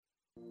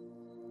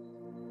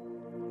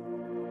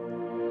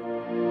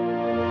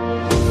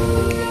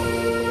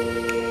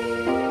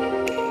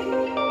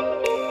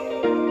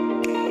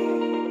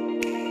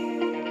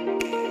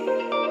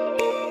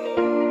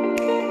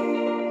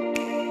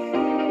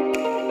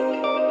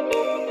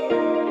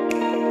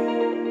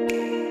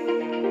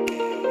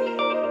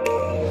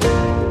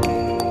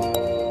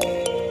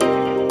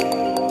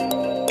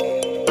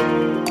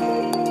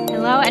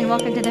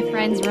welcome to the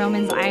Friends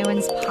Romans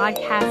Iowans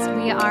podcast.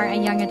 We are a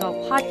young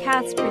adult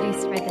podcast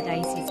produced by the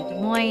Diocese of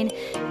Des Moines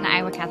and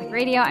Iowa Catholic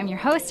Radio. I'm your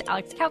host,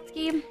 Alex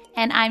Kautsky.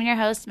 And I'm your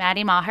host,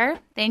 Maddie Maher.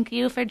 Thank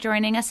you for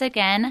joining us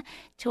again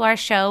to our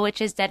show,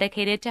 which is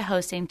dedicated to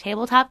hosting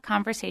tabletop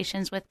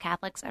conversations with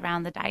Catholics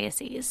around the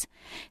diocese.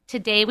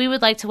 Today, we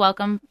would like to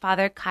welcome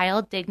Father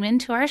Kyle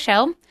Digmann to our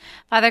show.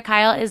 Father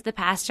Kyle is the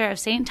pastor of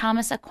St.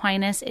 Thomas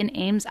Aquinas in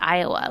Ames,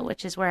 Iowa,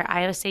 which is where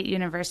Iowa State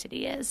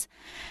University is.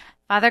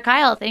 Father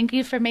Kyle, thank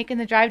you for making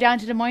the drive down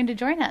to Des Moines to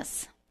join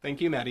us. Thank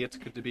you, Maddie. It's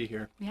good to be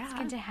here. Yeah, it's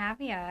good to have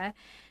you.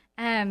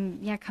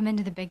 Come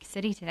into the big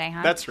city today,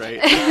 huh? That's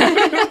right.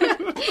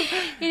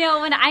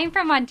 When I'm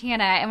from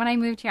Montana and when I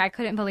moved here, I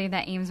couldn't believe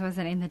that Ames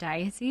wasn't in the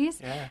diocese.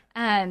 Yeah.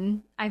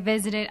 I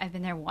visited. I've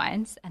been there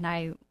once, and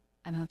I'm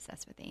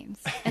obsessed with Ames.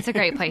 It's a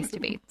great place to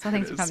be. So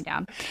thanks for coming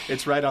down.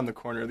 It's right on the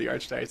corner of the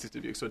Archdiocese of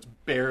Dubuque, so it's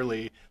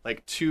barely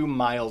like 2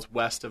 miles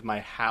west of my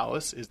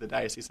house is the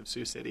Diocese of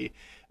Sioux City,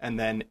 and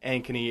then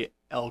Ankeny,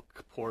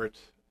 Elkport,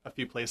 a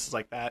few places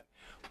like that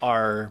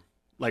are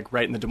like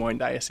right in the Des Moines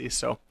Diocese.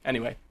 So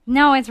anyway.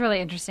 No, it's really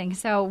interesting.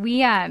 So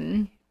we,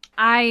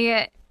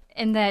 I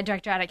in the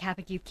directorate at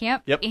Catholic Youth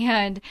Camp. Yep.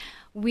 And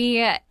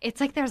it's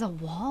like there's a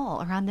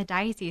wall around the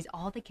diocese.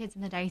 All the kids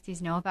in the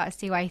diocese know about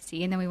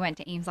CYC. And then we went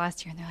to Ames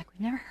last year and they're like,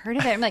 we've never heard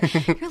of it. I'm like,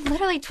 you're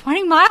literally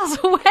 20 miles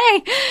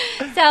away.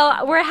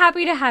 So we're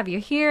happy to have you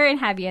here and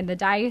have you in the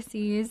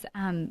diocese.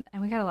 And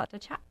we got a lot to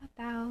chat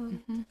about.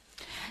 Mm-hmm.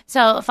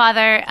 So,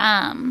 Father,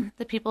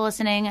 the people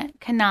listening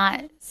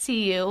cannot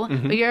see you,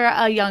 but you're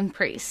a young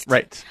priest.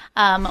 Right.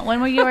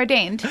 When were you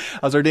ordained?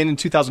 I was ordained in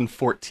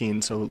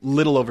 2014, so a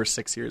little over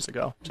 6 years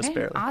ago, just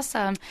barely.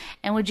 Awesome.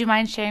 And would you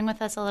mind sharing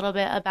with us a little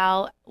bit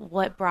about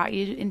what brought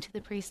you into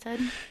the priesthood?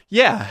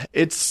 Yeah,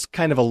 it's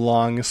kind of a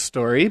long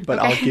story, but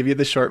Okay. I'll give you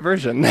the short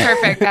version.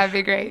 Perfect. That'd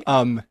be great.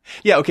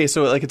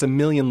 So like it's a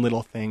million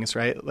little things,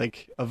 right?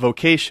 Like a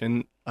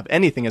vocation of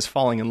anything is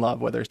falling in love,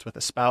 whether it's with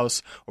a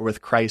spouse or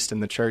with Christ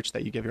and the church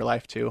that you give your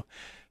life to.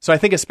 So I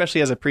think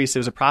especially as a priest, it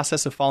was a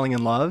process of falling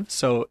in love.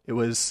 So it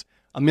was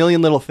a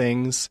million little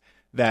things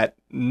that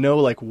no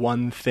like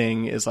one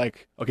thing is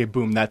like, okay,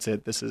 boom, that's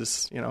it. This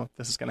is going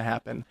to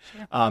happen.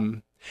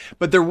 Sure.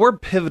 But there were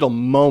pivotal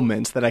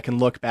moments that I can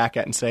look back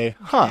at and say,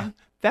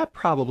 that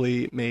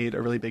probably made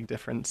a really big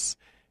difference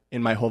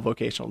in my whole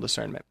vocational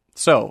discernment.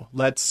 So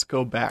let's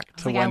go back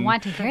to when... I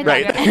want to hear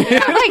that.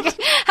 Right.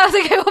 I was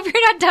like, I hope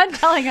you're not done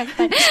telling us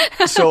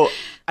that. So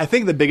I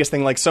think the biggest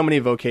thing, like so many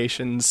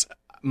vocations,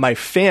 my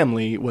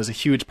family was a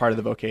huge part of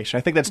the vocation.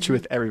 I think that's true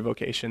with every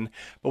vocation.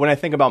 But when I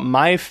think about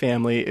my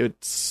family,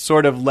 it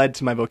sort of led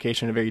to my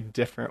vocation in a very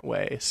different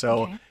way.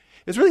 So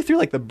it was really through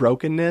like the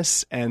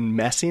brokenness and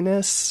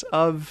messiness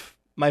of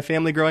my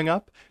family growing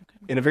up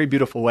in a very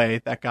beautiful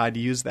way that God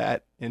used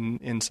that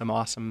in some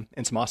awesome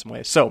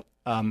ways. So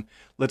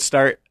let's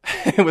start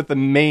with the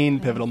main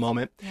pivotal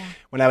moment. Yeah.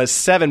 When I was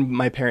 7,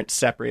 my parents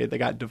separated. They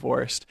got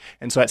divorced.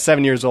 And so at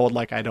 7 years old,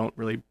 like I'm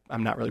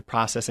not really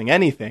processing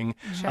anything.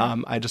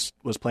 Sure. I just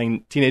was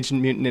playing Teenage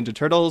Mutant Ninja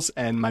Turtles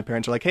and my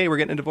parents were like, hey, we're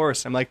getting a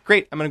divorce. I'm like,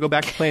 great, I'm going to go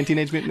back to playing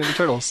Teenage Mutant Ninja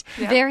Turtles.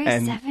 Very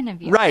 7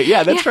 of you. Right,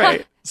 yeah, that's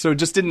right. So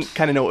just didn't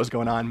kind of know what was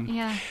going on.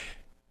 Yeah.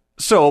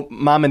 So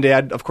mom and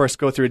dad, of course,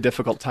 go through a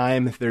difficult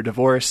time. They're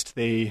divorced.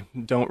 They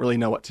don't really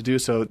know what to do.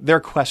 So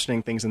they're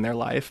questioning things in their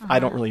life. I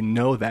don't really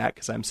know that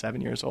because I'm 7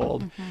 years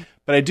old.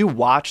 But I do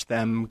watch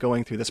them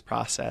going through this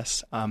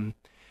process. On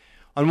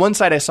one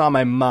side, I saw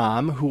my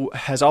mom, who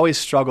has always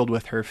struggled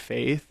with her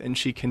faith, and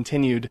she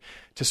continued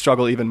to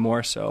struggle even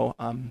more so.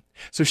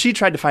 So she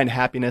tried to find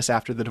happiness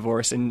after the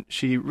divorce, and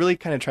she really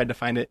kind of tried to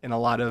find it in a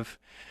lot of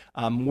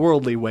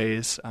worldly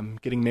ways,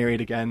 getting married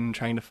again,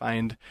 trying to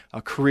find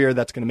a career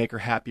that's going to make her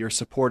happy or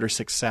support her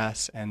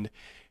success. And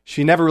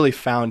she never really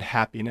found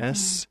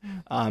happiness.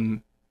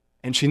 And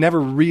she never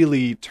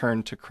really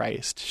turned to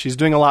Christ. She's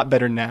doing a lot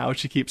better now.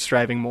 She keeps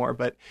striving more.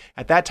 But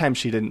at that time,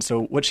 she didn't.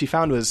 So what she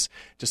found was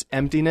just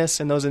emptiness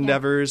in those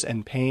endeavors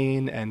and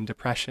pain and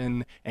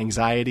depression,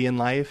 anxiety in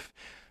life.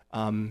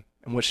 And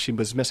what she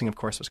was missing, of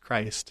course, was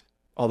Christ.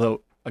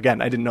 Although,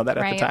 again, I didn't know that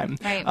at the time.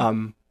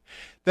 Right.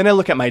 Then I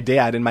look at my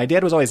dad, and my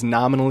dad was always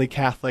nominally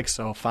Catholic,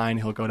 so fine,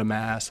 he'll go to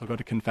Mass, he'll go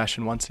to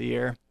confession once a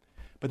year.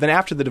 But then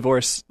after the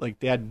divorce, like,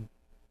 Dad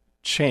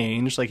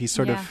changed, like, he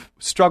sort of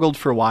struggled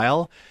for a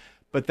while,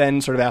 but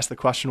then sort of asked the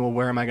question, well,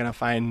 where am I going to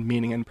find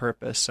meaning and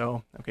purpose?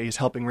 So, okay, he's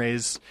helping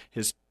raise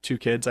his 2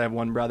 kids. I have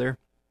 1 brother.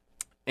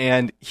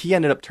 And he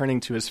ended up turning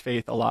to his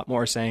faith a lot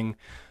more, saying,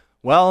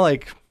 well,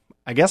 like,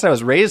 I guess I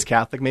was raised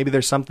Catholic. Maybe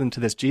there's something to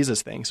this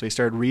Jesus thing. So he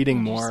started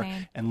reading more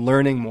and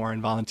learning more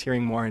and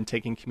volunteering more and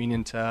taking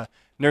communion to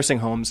nursing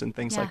homes and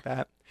things like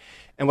that.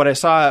 And what I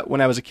saw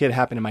when I was a kid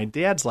happen in my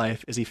dad's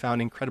life is he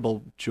found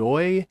incredible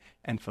joy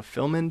and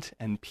fulfillment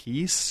and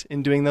peace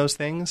in doing those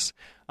things.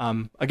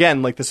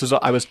 Again, like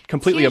I was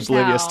completely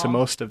oblivious to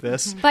most of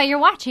this. But you're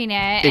watching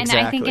it, Exactly.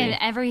 and I think in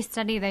every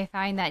study they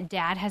find that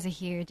dad has a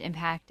huge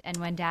impact, and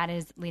when dad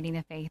is leading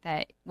the faith,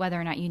 that whether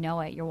or not you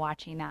know it, you're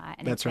watching that,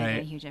 and That's it's making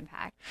right. a huge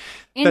impact.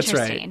 That's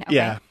Interesting. right. Okay.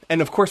 Yeah.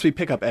 And of course we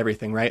pick up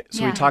everything, right?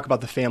 So we Yeah. talk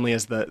about the family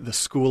as the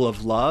school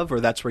of love,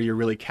 or that's where you're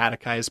really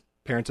catechized.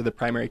 Parents are the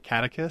primary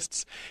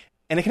catechists.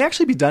 And it can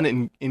actually be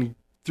done in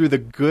through the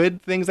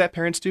good things that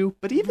parents do,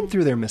 but even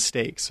through their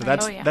mistakes. So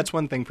that's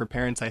one thing for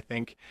parents. I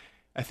think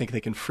they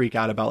can freak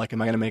out about, like,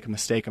 am I going to make a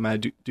mistake? Am I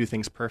going to do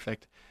things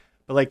perfect?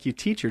 But like, you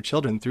teach your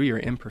children through your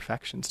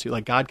imperfections too.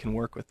 Like, God can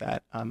work with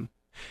that.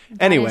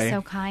 Anyway, that is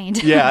so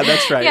kind. Yeah,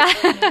 that's right.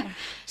 Yeah.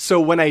 So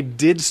when I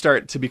did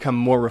start to become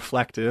more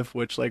reflective,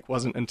 which like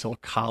wasn't until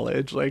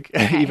college, like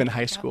even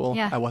high school,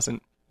 Yeah. I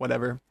wasn't.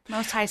 Whatever.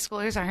 Most high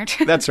schoolers aren't.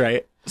 That's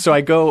right. So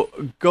I go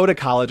to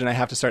college and I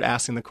have to start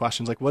asking the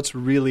questions, like, what's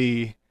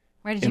really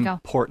Where did you go?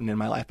 important in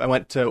my life? I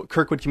went to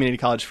Kirkwood Community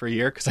College for a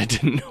year because I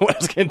didn't know what I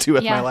was going to do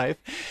with my life.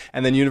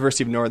 And then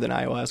University of Northern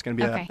Iowa, I was going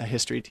to be a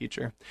history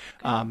teacher.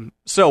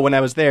 So when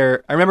I was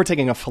there, I remember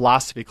taking a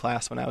philosophy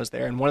class when I was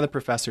there. And one of the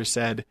professors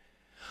said,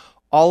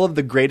 all of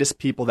the greatest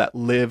people that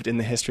lived in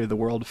the history of the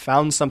world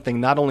found something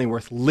not only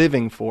worth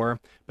living for,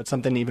 but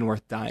something even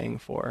worth dying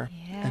for.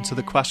 Yeah. And so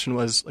the question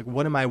was, like,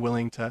 what am I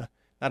willing to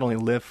not only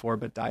live for,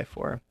 but die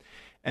for?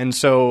 And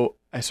so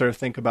I sort of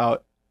think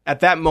about,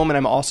 at that moment,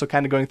 I'm also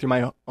kind of going through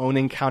my own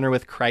encounter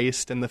with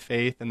Christ and the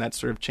faith, and that's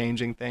sort of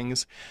changing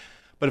things.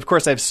 But of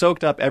course, I've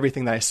soaked up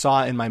everything that I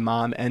saw in my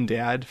mom and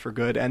dad, for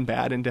good and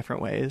bad, in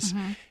different ways.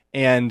 Mm-hmm.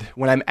 And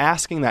when I'm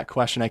asking that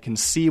question, I can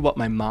see what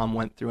my mom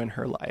went through in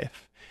her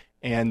life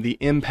and the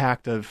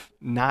impact of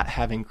not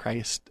having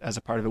Christ as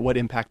a part of it, what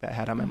impact that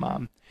had on my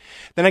mom.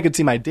 Then I could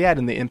see my dad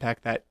and the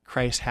impact that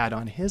Christ had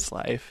on his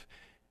life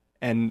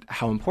and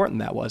how important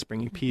that was,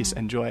 bringing peace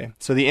and joy.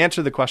 So the answer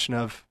to the question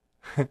of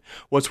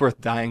what's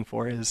worth dying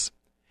for is,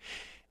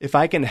 if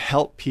I can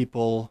help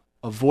people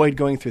avoid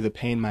going through the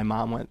pain my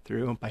mom went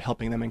through by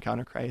helping them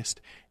encounter Christ,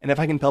 and if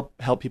I can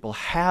help people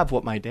have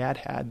what my dad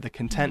had, the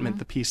contentment,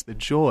 the peace, the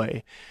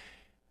joy,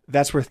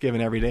 that's worth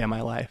giving every day of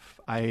my life.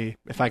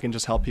 If I can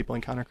just help people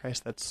encounter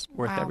Christ, that's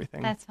worth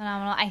everything. That's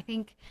phenomenal. I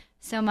think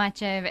so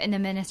much of in the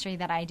ministry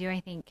that I do,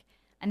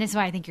 and this is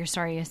why I think your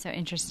story is so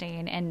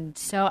interesting and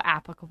so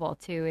applicable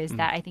too, is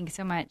that I think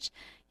so much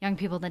young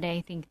people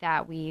today think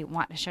that we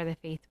want to share the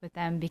faith with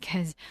them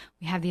because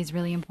we have these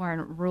really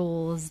important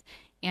rules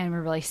and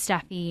we're really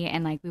stuffy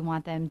and like we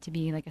want them to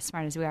be like as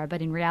smart as we are.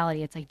 But in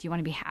reality, it's like, do you want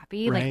to be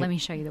happy? Right. Like, let me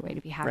show you the way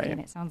to be happy. Right. And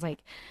it sounds like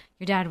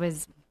your dad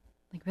was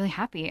like really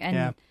happy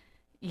and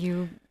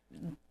you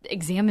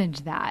examined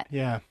that.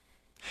 Yeah,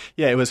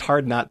 it was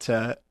hard not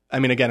to. I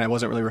mean, again, I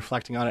wasn't really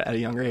reflecting on it at a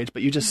younger age,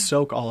 but you just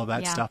soak all of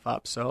that stuff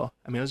up. So,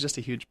 I mean, it was just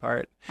a huge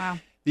part. Wow.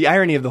 The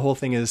irony of the whole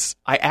thing is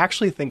I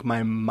actually think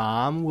my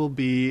mom will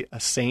be a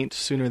saint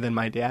sooner than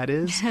my dad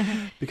is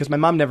because my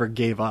mom never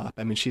gave up.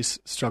 I mean, she's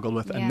struggled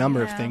with a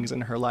number of things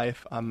in her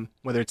life,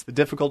 whether it's the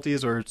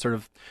difficulties or sort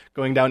of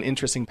going down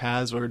interesting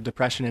paths or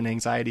depression and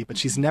anxiety, but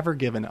she's never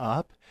given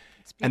up.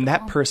 And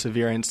that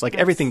perseverance, like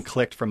everything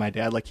clicked for my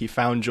dad. Like he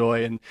found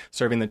joy in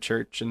serving the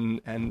church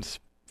and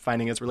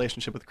finding his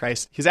relationship with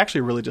Christ. He's actually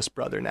a religious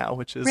brother now,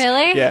 which is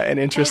an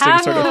interesting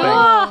sort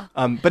of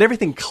thing. But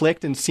everything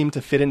clicked and seemed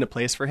to fit into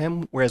place for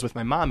him. Whereas with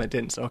my mom, it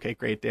didn't. So, okay,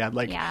 great, Dad.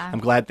 Like, I'm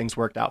glad things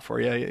worked out for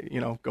you. You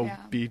know, go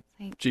be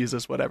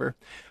Jesus, whatever.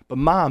 But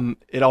Mom,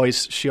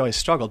 she always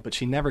struggled, but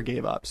she never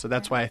gave up. So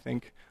that's why I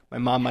think my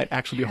mom might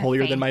actually be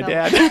holier than my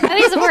dad. I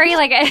think it's worry,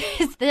 like,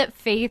 is the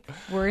faith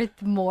worth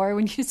more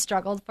when you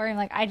struggled for him?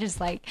 Like, I just,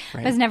 like,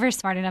 was never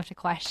smart enough to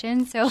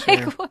question. So,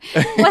 like, what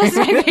is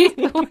my faith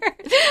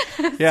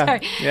worth?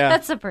 Sorry.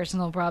 That's a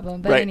personal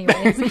problem. But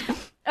anyways.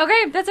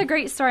 Okay, that's a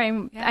great story.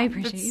 I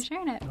appreciate you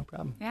sharing it. No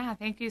problem. Yeah,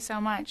 thank you so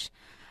much.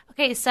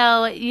 Okay,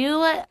 so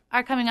you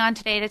are coming on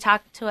today to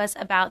talk to us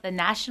about the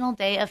National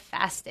Day of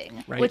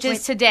Fasting, which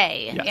is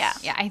today.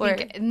 Yes. Yeah, I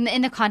think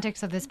in the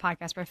context of this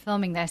podcast, we're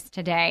filming this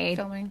today.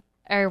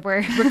 Or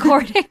we're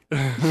recording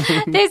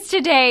this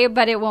today,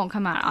 but it won't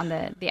come out on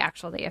the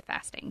actual day of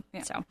fasting.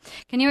 Yeah. So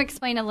can you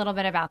explain a little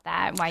bit about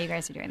that, why you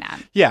guys are doing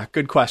that? Yeah,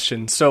 good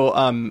question.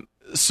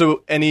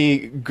 So any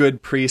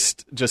good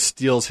priest just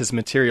steals his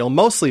material,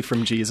 mostly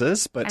from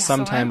Jesus, but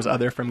sometimes from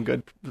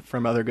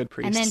other good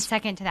priests. And then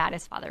second to that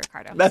is Father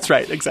Ricardo. That's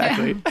right,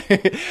 exactly.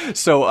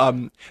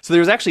 So there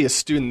was actually a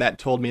student that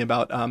told me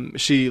about.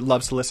 She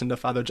loves to listen to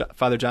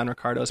Father John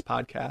Ricardo's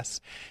podcasts,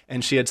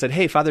 and she had said,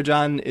 "Hey, Father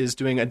John is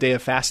doing a day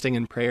of fasting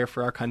and prayer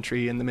for our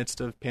country in the midst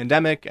of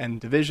pandemic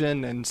and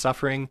division and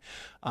suffering."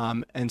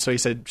 And so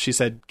she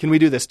said, "Can we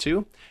do this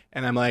too?"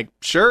 And I'm like,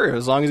 "Sure,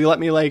 as long as you let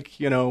me,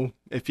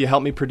 if you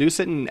help me produce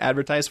it and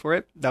advertise for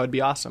it, that would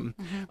be awesome."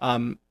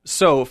 Mm-hmm.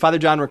 So Father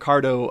John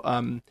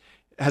Ricardo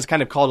has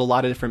kind of called a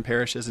lot of different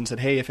parishes and said,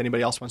 "Hey, if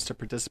anybody else wants to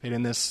participate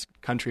in this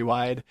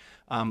countrywide,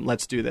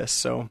 let's do this."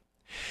 So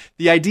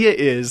the idea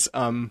is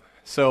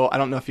So I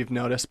don't know if you've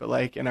noticed, but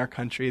like in our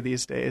country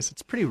these days,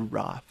 it's pretty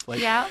rough.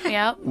 Like,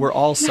 yeah. we're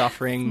all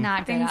suffering.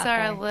 Not good Things out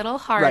are there. a little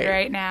hard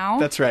right now.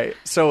 That's right.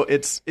 So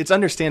it's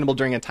understandable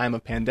during a time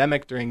of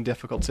pandemic, during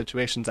difficult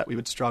situations, that we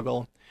would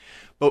struggle.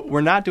 But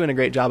we're not doing a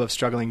great job of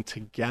struggling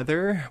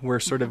together. We're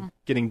sort of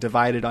getting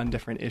divided on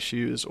different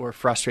issues or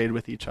frustrated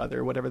with each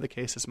other, whatever the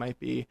cases might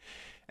be.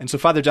 And so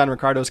Father John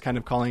Riccardo is kind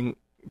of calling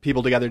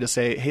people together to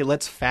say, hey,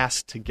 let's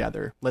fast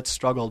together. Let's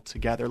struggle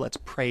together. Let's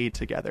pray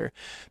together.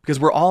 Because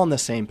we're all on the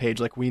same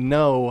page. Like, we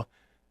know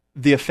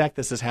the effect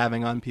this is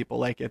having on people.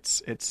 Like,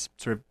 it's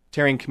sort of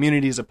tearing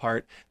communities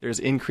apart. There's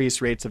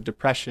increased rates of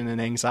depression and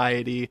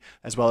anxiety,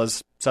 as well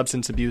as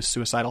substance abuse,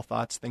 suicidal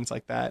thoughts, things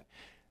like that.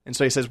 And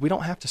so he says, we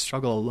don't have to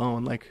struggle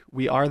alone. Like,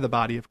 we are the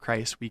body of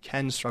Christ. We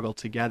can struggle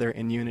together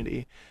in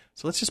unity.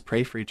 So let's just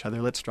pray for each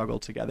other. Let's struggle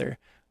together.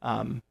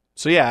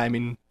 So yeah, I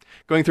mean,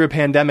 going through a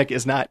pandemic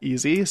is not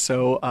easy.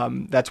 So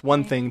that's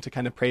one thing to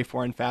kind of pray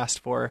for and fast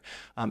for,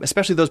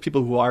 especially those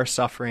people who are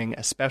suffering,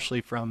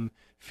 especially from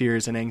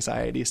fears and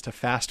anxieties, to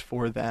fast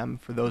for them,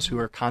 for those who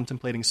are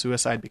contemplating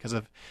suicide because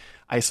of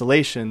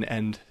isolation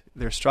and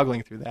they're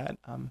struggling through that.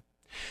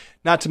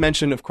 Not to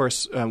mention, of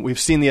course, we've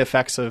seen the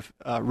effects of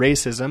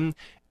racism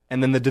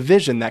and then the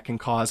division that can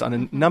cause on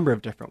a number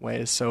of different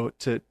ways. So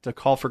to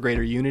call for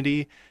greater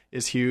unity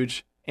is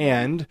huge.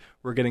 And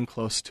we're getting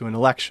close to an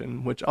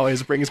election, which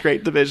always brings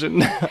great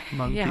division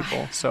among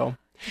people. So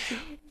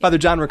Father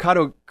John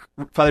Riccardo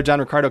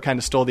kind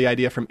of stole the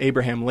idea from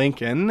Abraham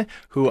Lincoln,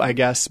 who I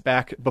guess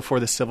back before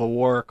the Civil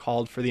War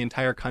called for the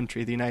entire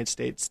country, the United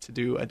States, to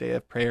do a day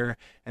of prayer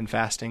and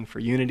fasting for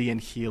unity and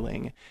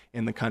healing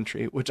in the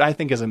country, which I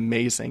think is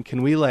amazing.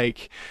 Can we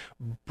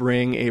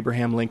bring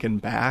Abraham Lincoln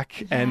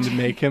back and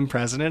make him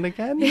president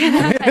again?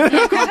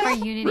 Yeah, call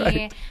for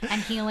unity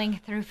and healing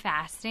through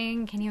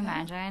fasting. Can you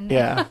imagine?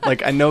 Yeah,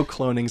 I know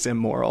cloning's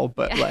immoral,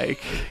 but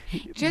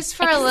just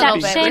for a little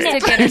bit, just to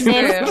get us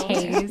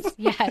through.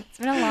 Yeah, it's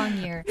been a long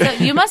year. So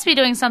you must be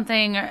doing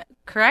something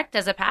correct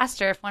as a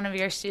pastor if one of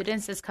your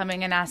students is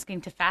coming and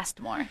asking to fast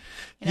more.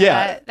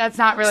 That's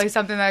not really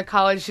something that a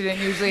college student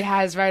usually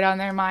has right on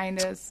their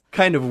mind. Is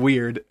kind of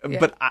weird. Yeah.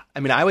 But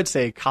I would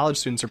say college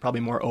students are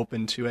probably more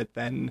open to it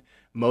than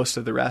most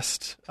of the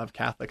rest of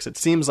Catholics. It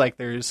seems like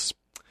there's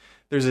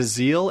a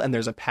zeal and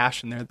there's a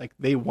passion there. Like,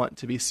 they want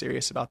to be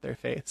serious about their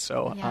faith.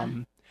 So,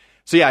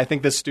 I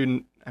think this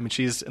student,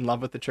 she's in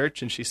love with the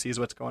church and she sees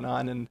what's going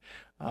on.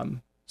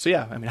 And,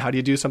 how do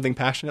you do something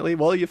passionately?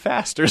 Well, you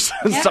fast or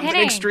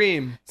something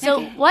extreme.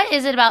 So what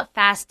is it about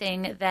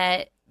fasting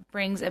that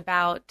brings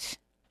about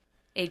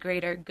a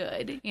greater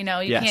good? You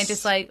can't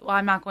just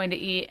I'm not going to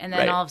eat and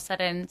then all of a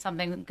sudden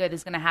something good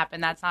is going to happen.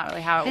 That's not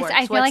really how it works.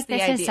 I feel like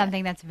this is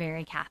something that's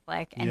very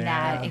Catholic, and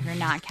that if you're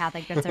not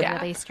Catholic, that's a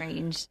really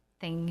strange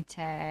thing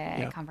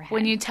to comprehend.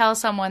 When you tell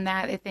someone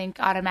that, they think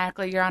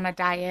automatically you're on a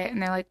diet,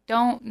 and they're like,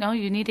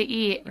 you need to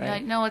eat. And you're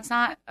like, no, it's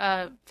not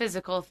a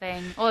physical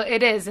thing. Well,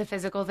 it is a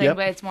physical thing,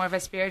 but it's more of a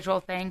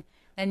spiritual thing.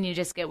 Then you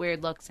just get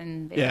weird looks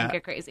and they think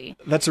you're crazy.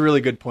 That's a really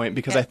good point,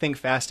 because I think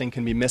fasting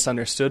can be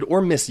misunderstood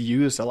or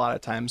misused a lot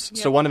of times.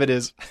 So one of it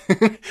is,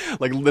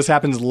 this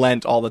happens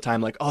Lent all the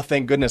time. Oh,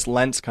 thank goodness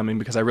Lent's coming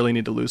because I really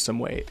need to lose some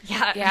weight.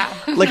 Yeah.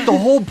 The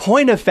whole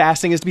point of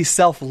fasting is to be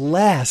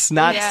selfless,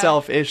 not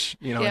selfish,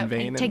 in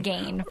vain. To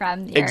gain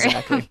from your...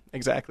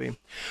 Exactly.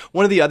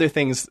 One of the other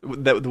things,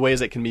 the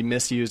ways it can be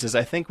misused is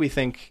I think we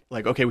think,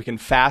 okay, we can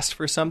fast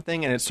for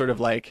something and it's sort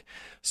of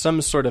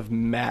some sort of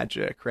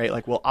magic, right?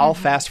 I'll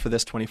fast for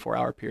this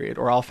 24-hour period,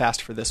 or I'll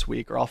fast for this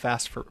week, or I'll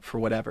fast for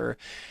whatever.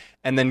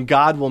 And then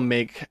God will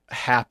make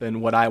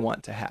happen what I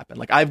want to happen.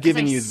 I've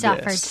given you this. I've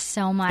suffered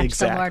so much.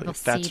 Exactly. The Lord will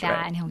see that,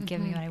 right. and He'll give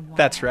me what I want.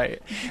 That's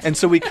right. And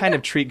so we kind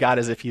of treat God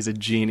as if He's a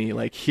genie.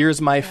 Here's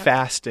my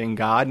fasting,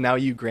 God. Now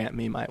you grant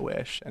me my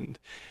wish. And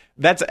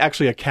that's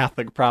actually a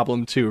Catholic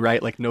problem too,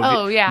 right?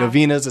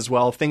 Novenas as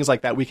well, things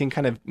like that. We can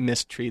kind of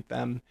mistreat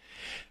them.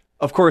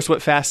 Of course,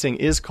 what fasting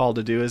is called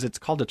to do is it's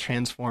called to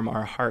transform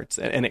our hearts,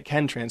 and it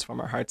can transform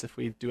our hearts if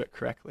we do it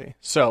correctly.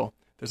 So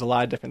there's a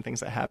lot of different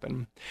things that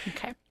happen.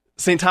 Okay.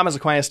 St. Thomas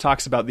Aquinas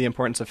talks about the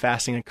importance of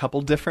fasting in a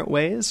couple different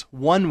ways.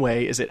 One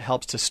way is it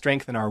helps to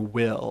strengthen our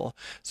will.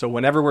 So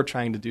whenever we're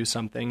trying to do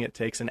something, it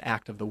takes an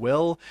act of the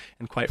will,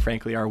 and quite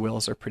frankly, our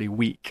wills are pretty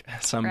weak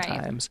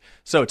sometimes.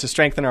 Right. So to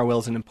strengthen our will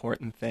is an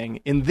important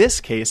thing. In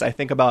this case, I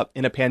think about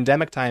in a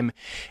pandemic time,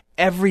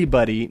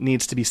 everybody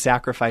needs to be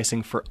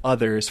sacrificing for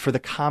others, for the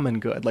common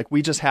good.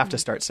 We just have to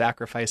start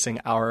sacrificing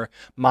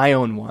my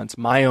own wants,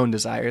 my own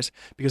desires,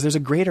 because there's a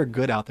greater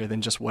good out there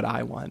than just what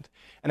I want.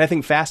 And I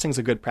think fasting is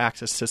a good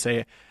practice to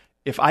say,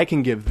 if I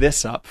can give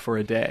this up for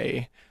a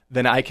day,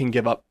 then I can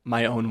give up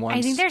my own wants.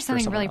 I think there's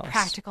something really else.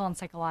 Practical and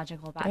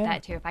psychological about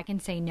that too. If I can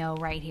say no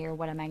right here,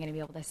 what am I going to be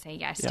able to say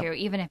yes to?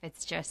 Even if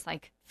it's just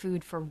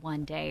food for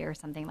one day or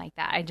something like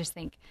that. I just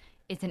think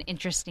it's an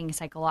interesting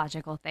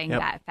psychological thing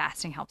that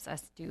fasting helps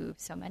us do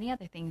so many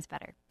other things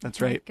better. That's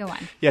right. Go on.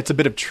 Yeah, it's a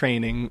bit of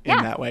training in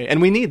that way. And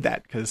we need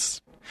that,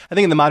 because I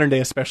think in the modern day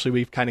especially,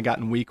 we've kind of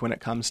gotten weak when it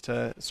comes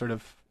to sort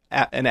of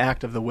an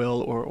act of the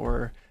will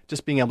or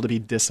just being able to be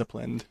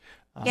disciplined.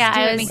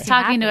 I was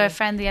talking to a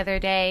friend the other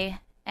day,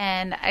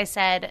 and I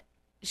said,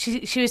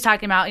 she was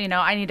talking about,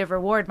 I need to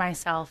reward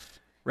myself.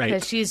 Right.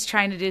 Because she's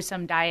trying to do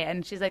some diet,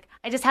 and she's like,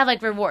 I just have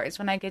like rewards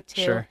when I get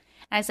to. Sure.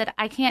 And I said,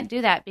 I can't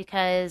do that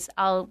because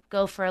I'll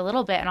go for a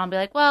little bit, and I'll be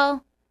like,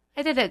 well,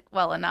 I did it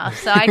well enough,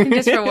 so I can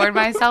just reward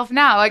myself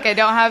now. Like, I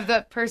don't have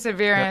the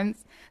perseverance.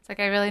 Yep. It's like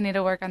I really need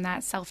to work on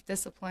that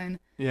self-discipline.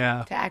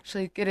 Yeah. To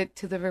actually get it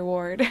to the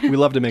reward. We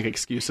love to make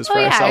excuses for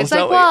ourselves, it's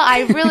like, well,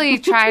 I really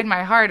tried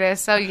my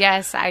hardest, so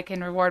yes, I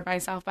can reward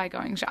myself by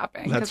going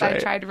shopping because I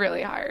tried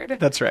really hard.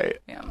 That's right.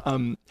 Yeah.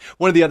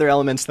 One of the other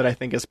elements that I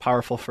think is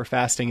powerful for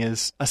fasting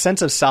is a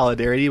sense of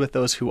solidarity with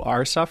those who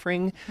are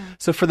suffering. Mm-hmm.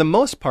 So for the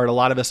most part, a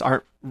lot of us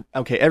aren't,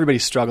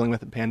 everybody's struggling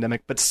with the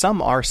pandemic, but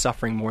some are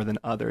suffering more than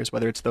others,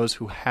 whether it's those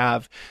who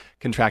have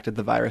contracted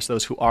the virus,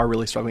 those who are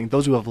really struggling,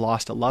 those who have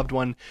lost a loved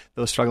one,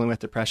 those struggling with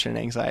depression and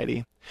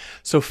anxiety.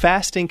 So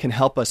fasting can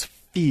help us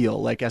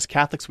feel like, as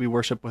Catholics, we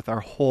worship with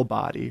our whole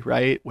body,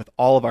 right? With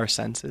all of our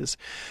senses.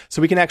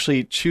 So we can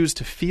actually choose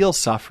to feel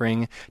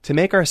suffering to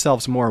make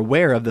ourselves more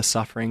aware of the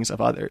sufferings of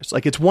others.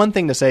 Like, it's one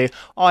thing to say,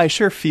 oh, I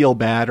sure feel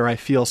bad, or I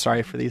feel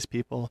sorry for these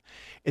people.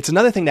 It's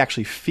another thing to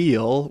actually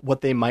feel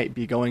what they might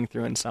be going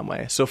through in some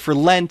way. So for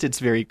Lent, it's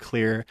very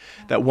clear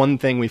that one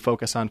thing we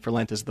focus on for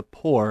Lent is the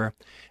poor.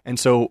 And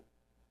so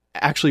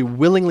actually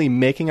willingly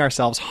making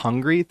ourselves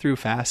hungry through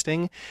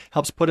fasting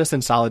helps put us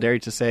in solidarity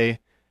to say,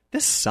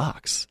 this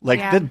sucks.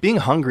 Like, being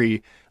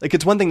hungry, like,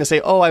 it's one thing to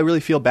say, oh, I really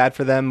feel bad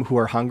for them who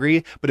are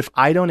hungry. But if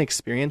I don't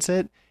experience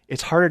it,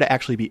 it's harder to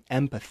actually be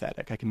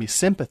empathetic. I can be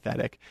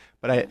sympathetic,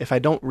 but if I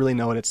don't really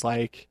know what it's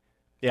like,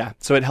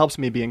 so it helps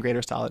me be in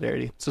greater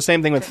solidarity. So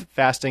same thing with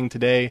fasting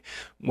today.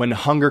 When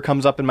hunger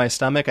comes up in my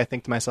stomach, I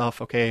think to myself,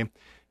 okay,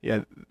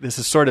 this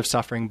is sort of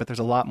suffering, but there's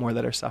a lot more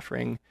that are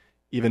suffering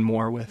even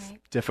more with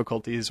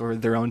difficulties or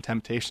their own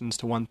temptations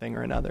to one thing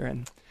or another.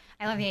 And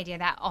I love the idea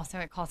that also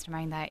it calls to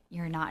mind that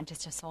you're not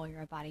just a soul,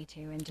 you're a body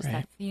too, and just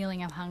that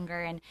feeling of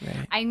hunger. And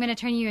I'm going to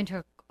turn you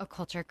into a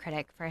culture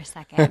critic for a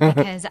second,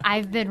 because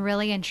I've been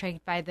really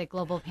intrigued by the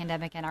global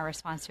pandemic and our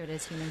response to it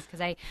as humans.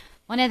 Because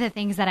one of the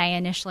things that I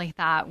initially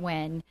thought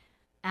when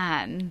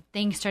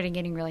things started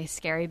getting really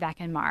scary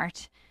back in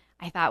March,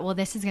 I thought, well,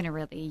 this is going to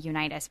really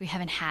unite us. We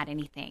haven't had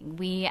anything.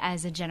 We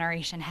as a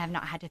generation have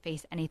not had to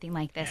face anything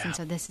like this. And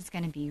so this is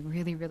going to be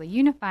really, really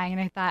unifying.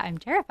 And I thought, I'm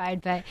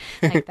terrified, but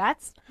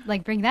that's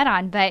bring that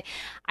on. But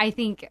I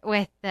think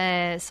with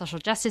the social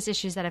justice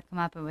issues that have come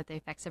up and with the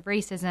effects of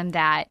racism,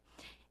 that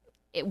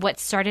what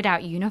started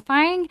out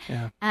unifying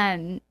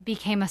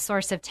became a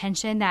source of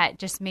tension that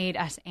just made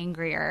us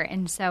angrier.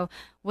 And so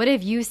what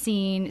have you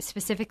seen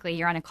specifically?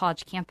 You're on a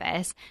college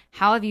campus.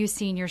 How have you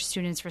seen your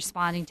students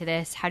responding to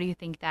this? How do you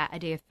think that a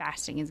day of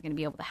fasting is going to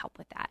be able to help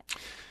with that?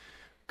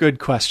 Good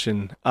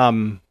question.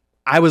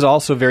 I was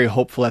also very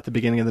hopeful at the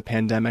beginning of the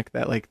pandemic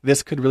that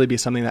this could really be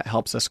something that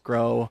helps us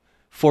grow,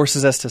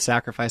 forces us to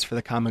sacrifice for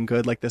the common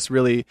good.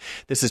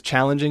 This is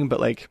challenging,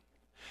 but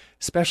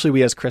especially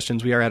we as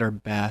Christians, we are at our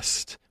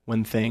best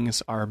when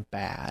things are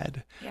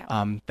bad.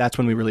 That's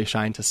when we really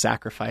shine, to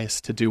sacrifice,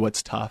 to do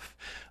what's tough.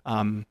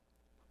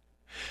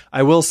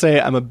 I will say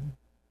I'm a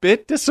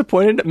bit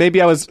disappointed.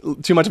 Maybe I was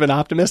too much of an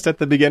optimist at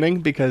the beginning,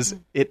 because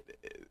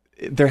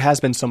there has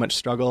been so much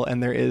struggle,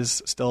 and there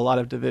is still a lot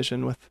of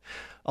division with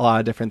a lot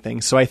of different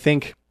things. So I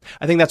think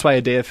that's why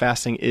a day of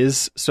fasting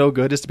is so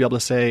good, is to be able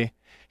to say,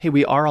 hey,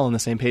 we are all on the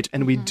same page,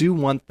 and we do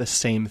want the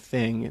same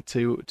thing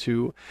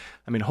to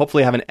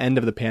hopefully have an end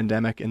of the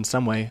pandemic in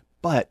some way.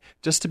 But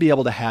just to be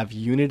able to have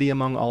unity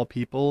among all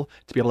people,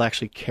 to be able to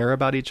actually care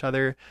about each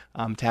other,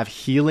 to have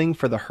healing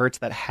for the hurts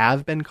that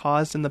have been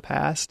caused in the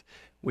past,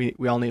 we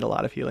all need a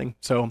lot of healing.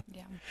 So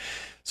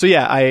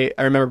I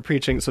remember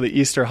preaching, so the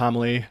Easter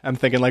homily, I'm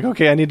thinking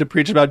okay, I need to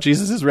preach about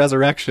Jesus'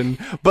 resurrection,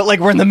 but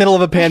we're in the middle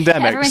of a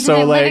pandemic. Everyone's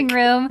so in their living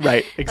room.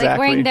 Right,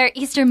 exactly. Wearing their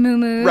Easter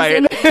muumuus.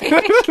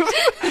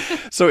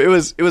 Right. So it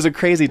was a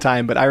crazy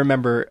time, but I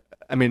remember,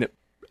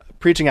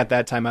 preaching at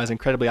that time, I was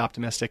incredibly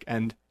optimistic,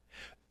 and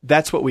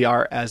that's what we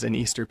are as an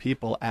Easter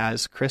people,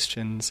 as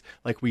Christians.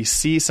 We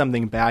see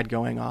something bad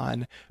going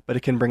on, but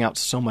it can bring out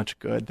so much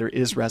good. There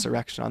is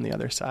resurrection on the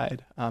other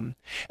side. And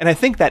I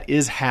think that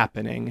is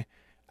happening.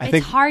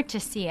 It's hard to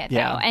see it, though.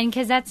 And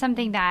because that's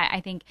something that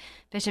I think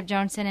Bishop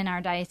Johnson in our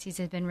diocese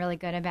has been really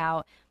good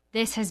about.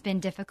 This has been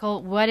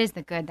difficult. What is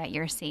the good that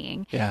you're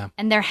seeing? Yeah.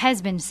 And there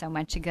has been so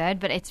much good,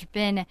 but it's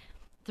been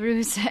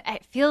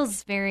it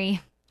feels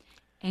very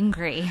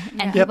angry,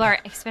 and people are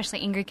especially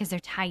angry because they're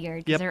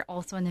tired, because they're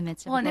also in the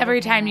midst of and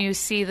every time you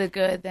see the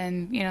good,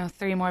 then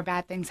 3 more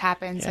bad things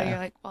happen. So you're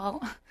like,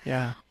 well,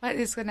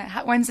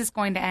 when's this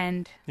going to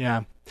end?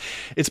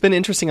 It's been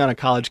interesting on a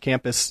college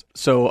campus.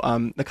 So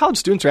the college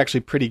students are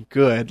actually pretty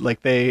good.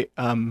 They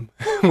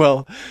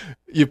well,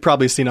 you've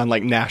probably seen on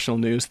national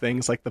news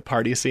things, the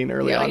party scene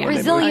early on.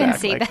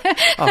 Resiliency.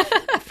 Oh,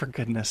 for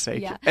goodness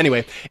sake.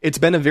 Anyway, it's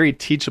been a very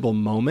teachable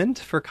moment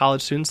for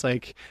college students.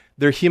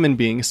 They're human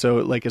beings, so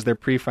is their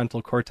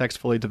prefrontal cortex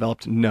fully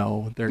developed?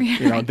 No,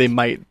 they're they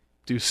might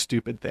do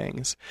stupid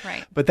things.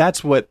 Right. But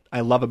that's what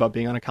I love about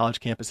being on a college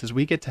campus is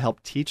we get to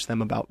help teach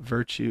them about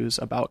virtues,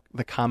 about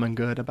the common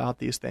good, about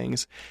these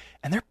things.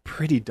 And they're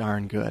pretty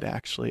darn good,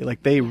 actually.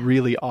 Like they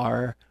really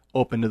are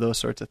open to those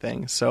sorts of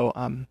things. So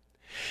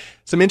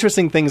some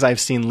interesting things I've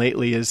seen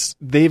lately is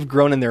they've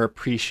grown in their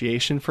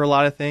appreciation for a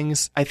lot of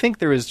things. I think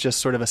there is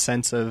just sort of a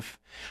sense of,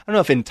 I don't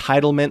know if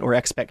entitlement or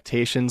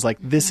expectations, like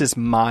this is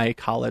my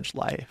college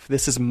life.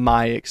 This is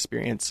my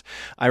experience.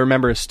 I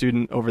remember a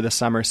student over the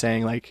summer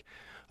saying like,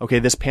 okay,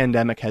 this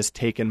pandemic has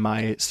taken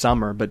my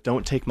summer, but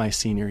don't take my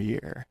senior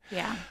year.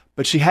 Yeah.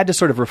 But she had to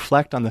sort of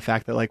reflect on the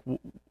fact that like,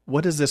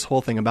 what is this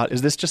whole thing about?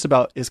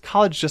 Is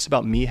college just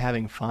about me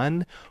having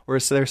fun, or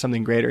is there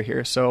something greater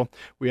here? So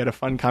we had a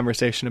fun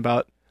conversation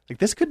about like,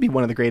 this could be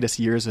one of the greatest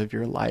years of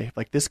your life.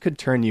 Like this could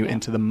turn you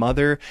into the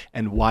mother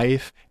and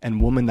wife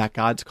and woman that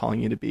God's calling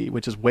you to be,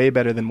 which is way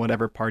better than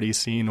whatever party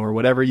scene or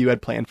whatever you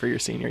had planned for your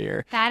senior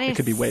year. That is it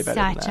could be way better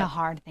than such that. a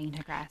hard thing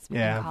to grasp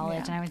in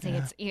college. And I would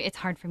say it's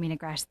hard for me to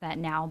grasp that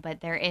now,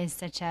 but there is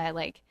such a,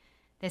 like,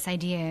 this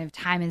idea of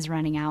time is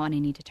running out and I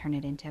need to turn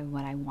it into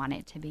what I want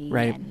it to be.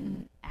 Right.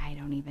 And I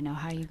don't even know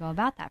how you go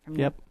about that from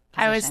Yep.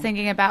 I was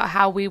thinking about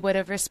how we would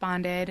have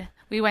responded.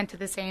 We went to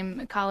the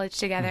same college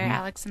together,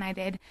 Alex and I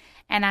did.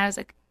 And I was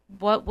like,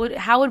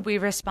 how would we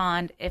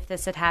respond if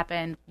this had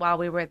happened while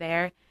we were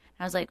there? And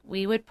I was like,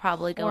 we would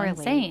probably go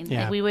insane.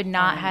 Yeah. Like, we would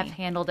not have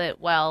handled it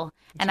well.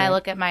 And I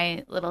look at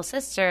my little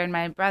sister and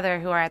my brother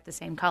who are at the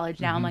same college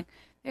now. I'm like,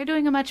 they're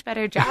doing a much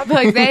better job.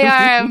 Like they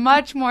are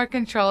much more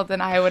controlled than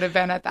I would have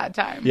been at that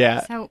time.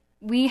 Yeah. So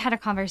we had a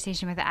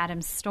conversation with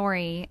Adam's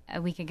story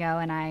a week ago,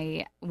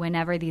 and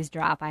whenever these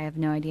drop, I have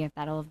no idea if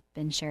that'll have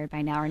been shared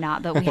by now or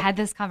not, but we had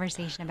this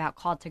conversation about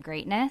call to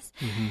greatness.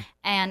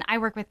 And I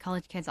work with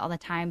college kids all the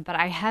time, but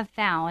I have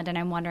found, and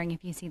I'm wondering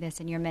if you see this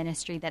in your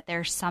ministry, that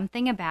there's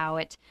something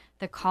about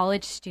the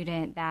college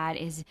student that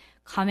is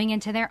coming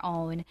into their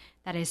own,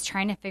 that is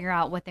trying to figure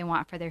out what they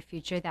want for their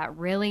future, that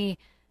really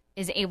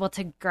is able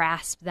to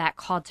grasp that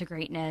call to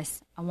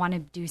greatness. I want to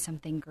do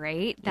something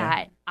great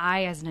that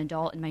I, as an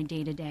adult in my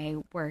day-to-day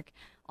work,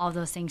 all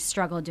those things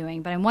struggle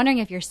doing. But I'm wondering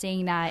if you're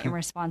seeing that in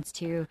response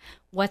to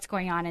what's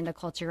going on in the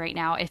culture right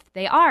now, if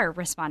they are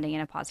responding in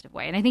a positive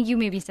way. And I think you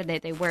maybe said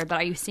that they were, but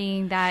are you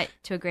seeing that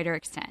to a greater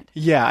extent?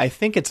 Yeah, I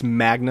think it's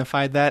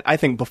magnified that. I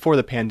think before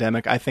the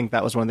pandemic, I think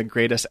that was one of the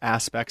greatest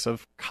aspects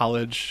of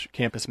college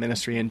campus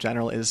ministry in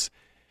general is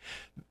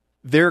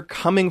they're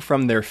coming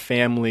from their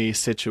family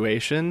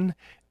situation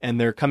and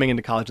they're coming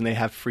into college and they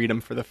have freedom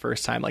for the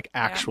first time, like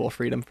actual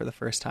freedom for the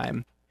first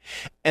time.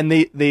 And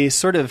they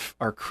sort of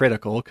are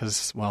critical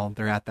because, well,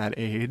 they're at that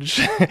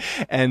age.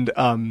 And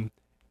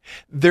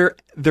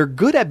they're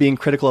good at being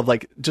critical of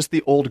like just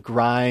the old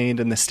grind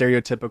and the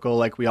stereotypical,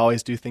 like we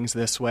always do things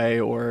this way,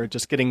 or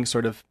just getting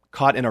sort of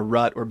caught in a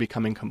rut or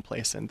becoming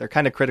complacent. They're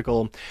kind of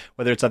critical,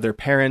 whether it's of their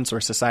parents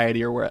or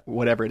society or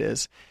whatever it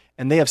is.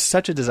 And they have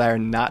such a desire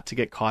not to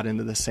get caught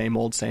into the same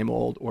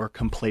old, or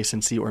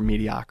complacency or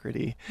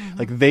mediocrity.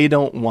 Like they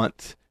don't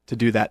want to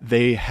do that.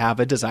 They have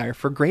a desire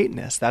for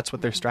greatness. That's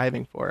what they're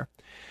striving for.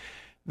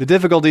 The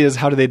difficulty is,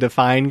 how do they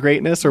define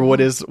greatness, or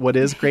what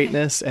is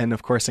greatness? And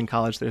of course, in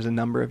college, there's a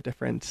number of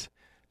different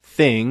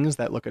things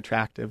that look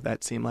attractive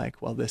that seem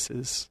like, well, this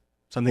is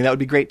something that would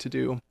be great to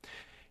do.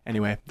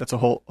 Anyway, that's a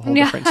whole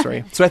different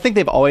story. So I think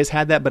they've always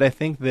had that, but I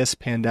think this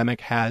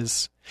pandemic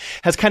has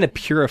kind of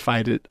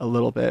purified it a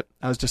little bit.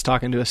 I was just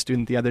talking to a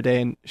student the other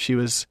day, and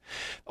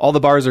all the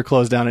bars are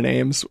closed down in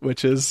Ames,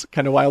 which is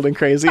kind of wild and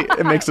crazy.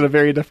 It makes it a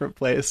very different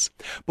place.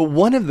 But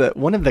one of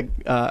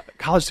the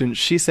college students,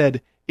 she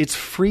said it's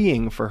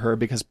freeing for her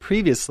because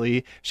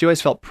previously she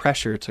always felt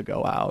pressure to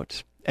go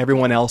out.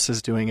 Everyone else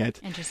is doing it.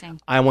 Interesting.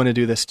 I want to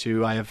do this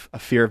too. I have a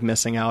fear of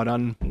missing out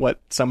on what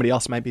somebody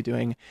else might be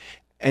doing.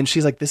 And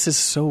she's like, this is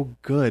so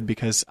good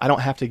because I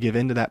don't have to give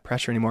in to that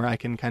pressure anymore. I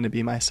can kind of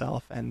be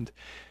myself. And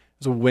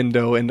there's a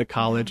window into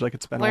college. Like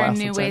it's been a while Learn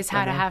since new ways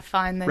how to have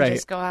fun than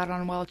just go out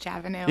on Welch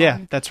Avenue. Yeah,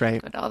 and that's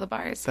right. Go to all the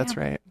bars. That's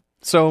right.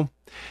 So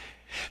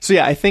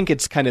yeah, I think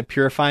it's kind of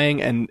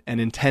purifying and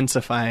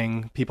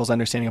intensifying people's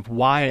understanding of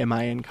why am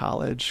I in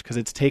college? Because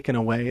it's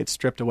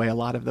stripped away a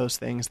lot of those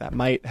things that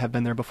might have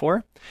been there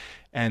before.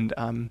 And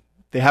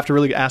they have to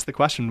really ask the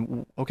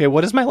question, okay,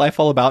 what is my life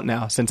all about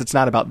now, since it's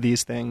not about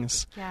these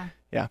things? Yeah.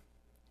 Yeah.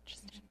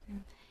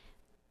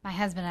 My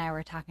husband and I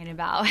were talking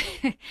about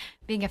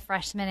being a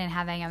freshman and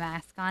having a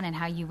mask on and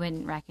how you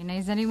wouldn't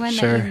recognize anyone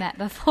that you met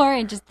before,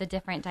 and just the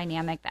different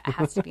dynamic that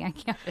has to be on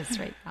campus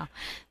right now.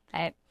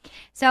 But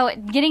so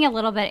getting a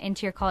little bit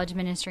into your college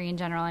ministry in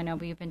general, I know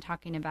we've been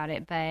talking about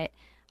it, but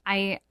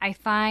I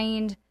just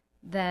find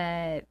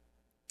the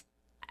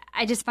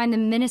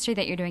ministry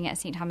that you're doing at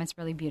St. Thomas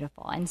really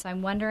beautiful. And so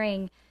I'm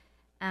wondering,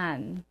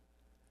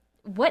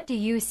 what do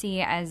you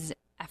see as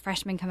a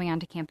freshman coming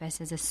onto campus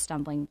as a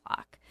stumbling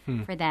block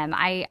for them?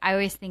 I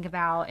always think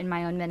about in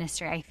my own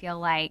ministry, I feel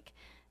like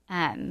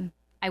I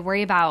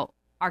worry about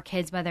our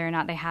kids, whether or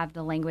not they have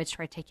the language to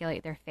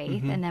articulate their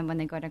faith. And then when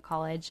they go to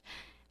college,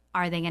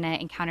 are they going to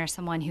encounter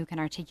someone who can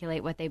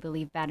articulate what they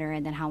believe better?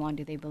 And then how long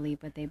do they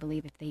believe what they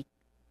believe if they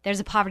there's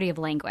a poverty of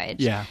language.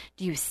 Yeah.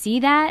 Do you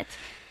see that?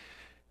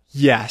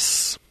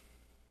 Yes.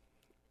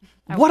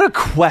 What a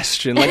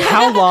question. Like,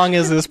 how long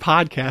is this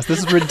podcast? This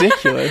is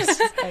ridiculous.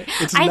 I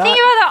think about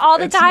that all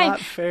the time.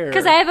 It's not fair.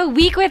 Because I have a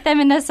week with them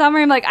in the summer.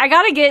 I'm like, I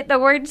got to get the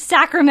word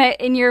sacrament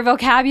in your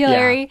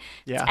vocabulary.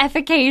 Yeah. It's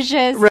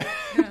efficacious.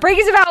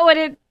 Brings about what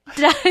it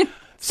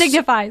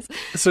signifies.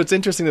 So it's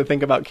interesting to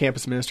think about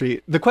campus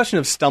ministry. The question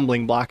of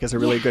stumbling block is a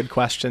really good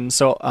question.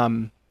 So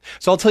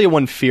I'll tell you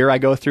one fear I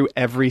go through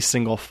every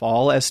single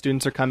fall as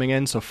students are coming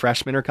in. So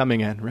freshmen are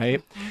coming in, right?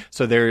 Mm-hmm.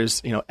 So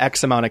there's,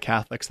 X amount of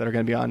Catholics that are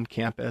going to be on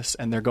campus,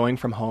 and they're going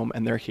from home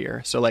and they're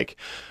here. So like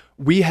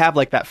we have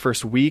like that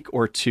first week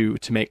or two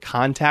to make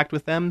contact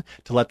with them,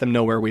 to let them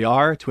know where we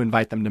are, to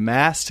invite them to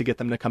Mass, to get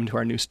them to come to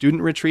our new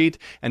student retreat,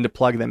 and to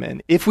plug them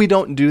in. If we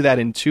don't do that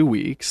in 2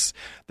 weeks,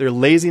 their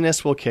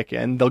laziness will kick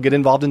in. They'll get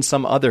involved in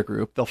some other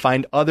group. They'll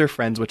find other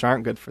friends which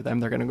aren't good for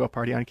them. They're going to go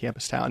party on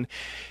campus town.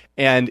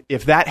 And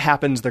if that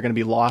happens, they're going to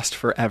be lost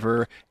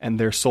forever, and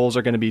their souls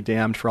are going to be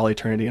damned for all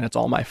eternity, and it's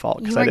all my fault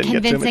because I didn't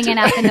get to them. You were convincing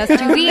enough in those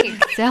 2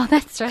 weeks, so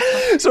that's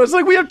stressful. So it's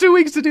like, we have 2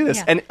 weeks to do this.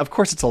 Yeah. And of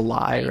course it's a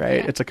lie, right?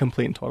 Yeah. It's a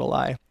complete and total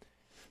lie.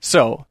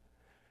 So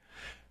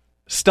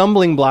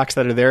stumbling blocks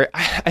that are there,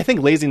 I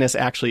think laziness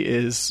actually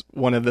is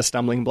one of the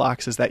stumbling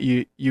blocks, is that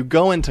you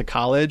go into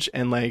college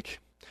and like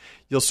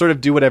you'll sort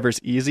of do whatever's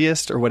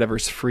easiest or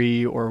whatever's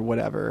free or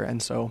whatever. And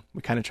so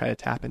we kind of try to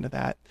tap into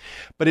that.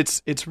 But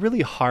it's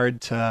really hard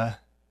to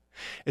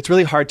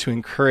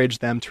encourage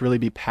them to really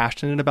be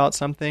passionate about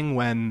something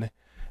when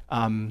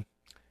they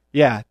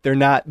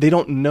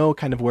don't know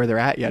kind of where they're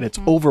at yet. It's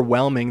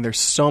overwhelming. There's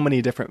so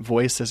many different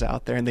voices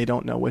out there and they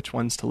don't know which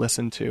ones to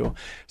listen to.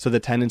 So the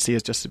tendency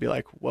is just to be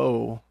like,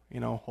 whoa,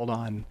 hold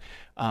on.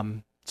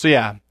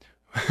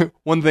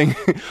 One thing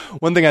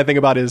I think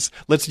about is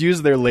let's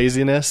use their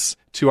laziness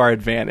to our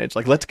advantage.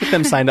 Like, let's get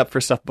them signed up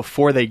for stuff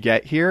before they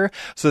get here,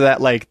 so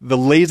that like the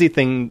lazy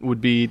thing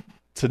would be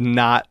to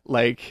not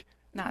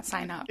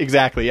sign up.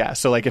 Exactly. Yeah.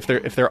 So like if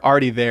they're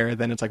already there,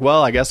 then it's like,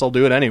 well, I guess I'll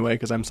do it anyway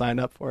because I'm signed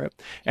up for it.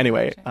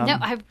 Anyway. No,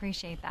 I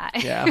appreciate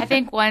that. Yeah. I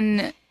think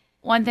one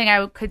thing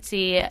I could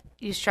see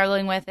you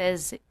struggling with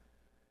is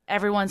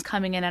everyone's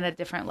coming in at a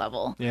different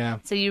level. Yeah.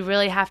 So you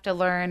really have to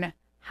learn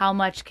how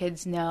much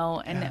kids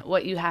know and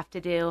what you have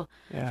to do.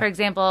 Yeah. For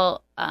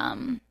example,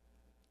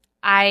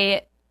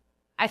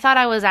 I thought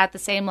I was at the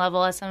same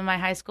level as some of my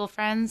high school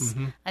friends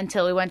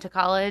until we went to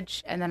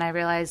college, and then I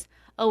realized,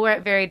 we're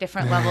at very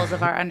different levels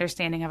of our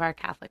understanding of our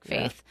Catholic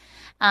faith.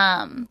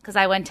 Because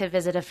I went to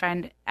visit a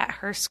friend at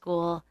her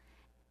school,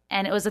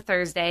 and it was a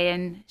Thursday,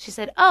 and she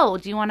said,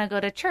 do you want to go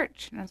to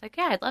church? And I was like,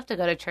 yeah, I'd love to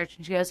go to church.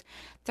 And she goes,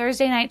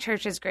 Thursday night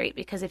church is great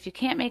because if you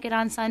can't make it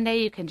on Sunday,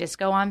 you can just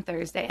go on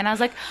Thursday. And I was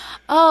like,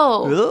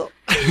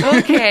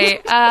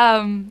 okay.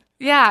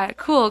 Yeah,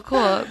 cool.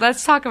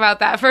 Let's talk about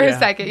that for a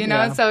second,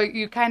 And so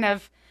you kind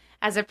of,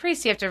 as a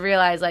priest, you have to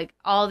realize, like,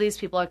 all these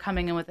people are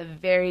coming in with a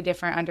very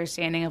different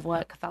understanding of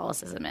what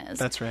Catholicism is.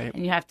 That's right.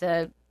 And you have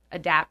to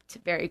adapt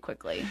very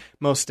quickly.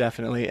 Most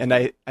definitely. And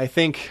I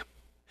think,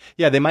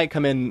 they might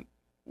come in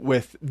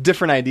with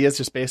different ideas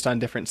just based on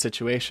different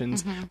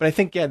situations. But I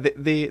think,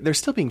 they're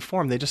still being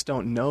formed. They just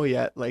don't know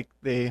yet. Like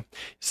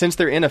since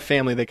they're in a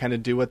family, they kind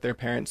of do what their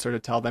parents sort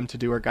of tell them to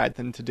do or guide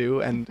them to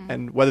do.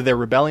 And whether they're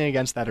rebelling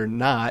against that or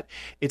not,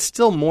 it's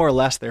still more or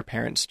less their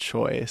parents'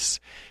 choice.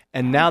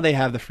 And now they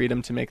have the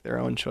freedom to make their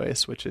own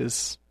choice, which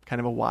is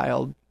kind of a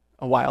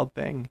wild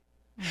thing.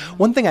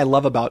 One thing I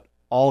love about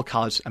all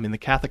the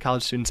Catholic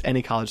college students,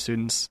 any college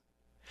students,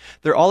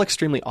 they're all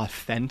extremely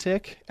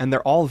authentic, and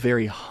they're all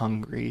very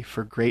hungry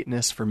for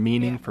greatness, for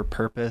meaning, for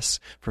purpose,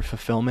 for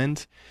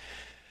fulfillment.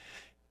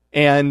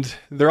 And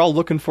they're all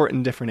looking for it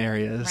in different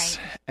areas.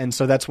 Right. And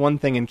so that's one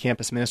thing in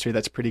campus ministry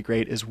that's pretty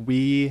great, is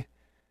we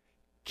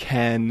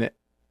can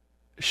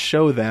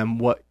show them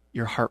what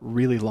your heart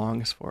really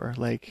longs for.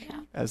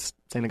 As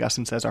St.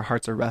 Augustine says, our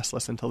hearts are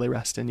restless until they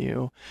rest in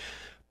you.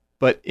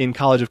 But in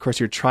college, of course,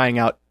 you're trying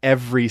out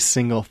every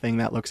single thing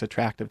that looks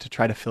attractive to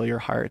try to fill your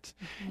heart.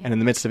 And in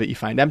the midst of it, you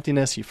find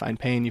emptiness, you find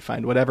pain, you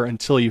find whatever,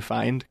 until you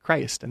find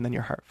Christ, and then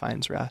your heart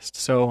finds rest.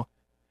 So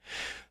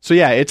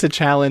it's a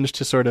challenge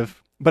to sort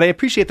of, but I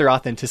appreciate their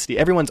authenticity.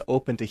 Everyone's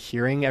open to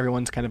hearing,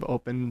 everyone's kind of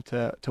open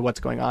to what's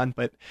going on.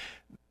 But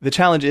the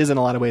challenge is, in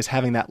a lot of ways,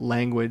 having that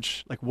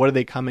language, like, what are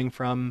they coming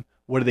from?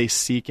 What are they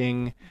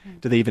seeking?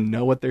 Do they even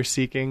know what they're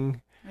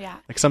seeking? Yeah.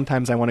 Like,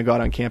 sometimes I want to go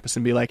out on campus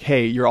and be like,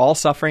 hey, you're all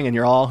suffering and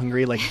you're all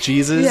hungry. Like,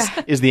 Jesus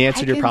is the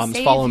answer to your problems.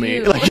 Follow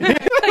me. Like,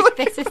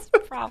 this is the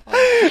problem.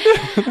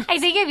 I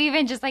think of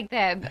even just like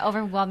the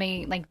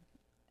overwhelming, like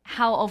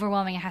how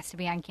overwhelming it has to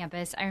be on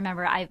campus. I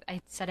remember I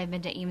said I've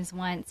been to Ames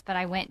once, but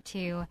I went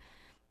to,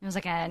 it was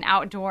like an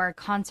outdoor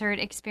concert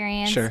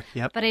experience. Sure.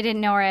 Yep. But I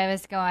didn't know where I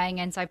was going.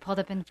 And so I pulled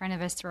up in front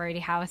of a sorority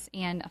house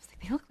and I was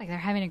like, they look like they're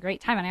having a great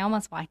time. And I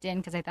almost walked in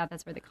because I thought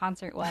that's where the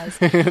concert was.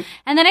 And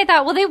then I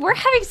thought, well, they were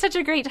having such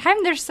a great time.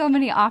 There's so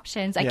many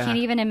options. I can't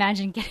even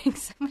imagine getting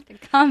someone to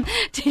come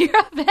to your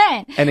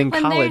event. And in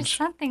when college, there's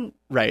something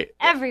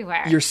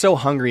everywhere. You're so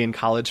hungry in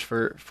college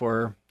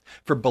for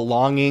for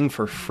belonging,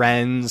 for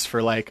friends,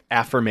 for like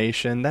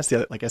affirmation. That's the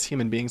other, like as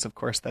human beings, of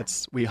course,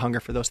 we hunger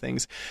for those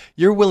things.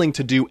 You're willing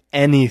to do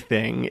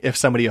anything if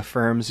somebody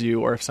affirms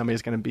you, or if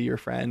somebody's going to be your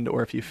friend,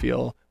 or if you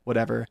feel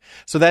whatever.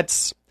 So there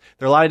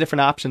are a lot of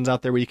different options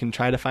out there where you can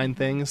try to find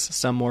things,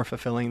 some more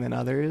fulfilling than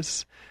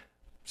others.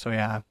 So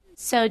yeah.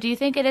 So do you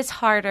think it is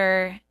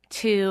harder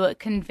to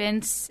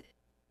convince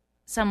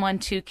someone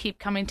to keep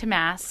coming to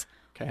Mass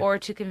or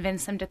to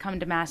convince them to come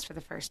to Mass for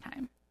the first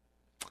time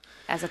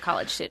as a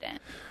college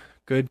student?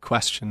 Good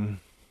question.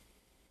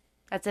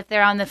 That's if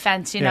they're on the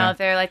fence, you know, if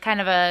they're like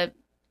kind of a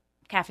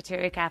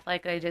cafeteria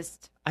Catholic,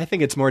 I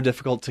think it's more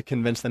difficult to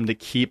convince them to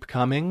keep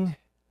coming,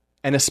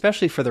 and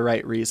especially for the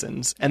right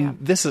reasons. And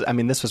this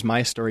was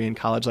my story in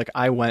college. Like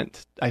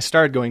I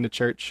started going to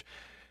church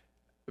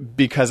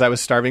because I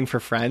was starving for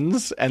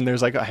friends, and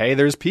there's like, hey,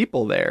 there's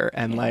people there.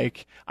 And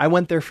like, I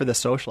went there for the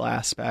social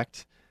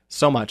aspect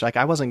so much. Like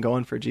I wasn't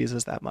going for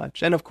Jesus that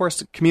much. And of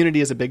course, community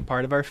is a big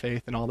part of our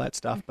faith and all that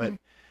stuff. But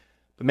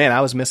man,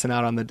 I was missing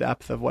out on the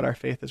depth of what our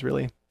faith is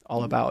really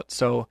all about.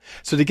 So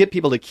to get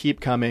people to keep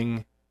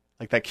coming,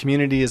 like that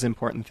community is an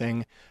important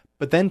thing,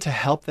 but then to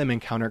help them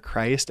encounter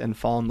Christ and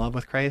fall in love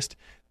with Christ,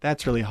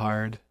 that's really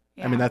hard.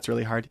 Yeah. I mean, that's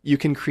really hard. You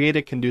can create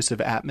a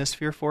conducive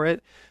atmosphere for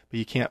it, but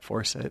you can't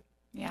force it.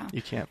 Yeah.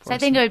 You can't force it. So I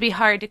think it would be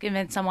hard to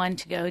convince someone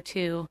to go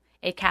to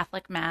a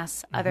Catholic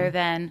Mass other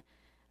than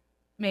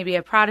maybe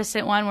a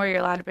Protestant one where you're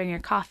allowed to bring your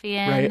coffee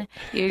in. Right.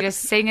 You're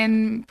just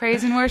singing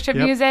praise and worship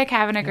music,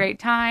 having a great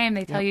time.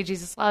 They tell you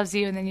Jesus loves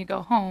you, and then you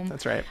go home.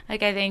 That's right.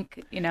 Like I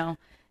think,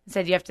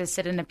 instead you have to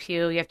sit in a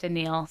pew, you have to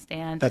kneel,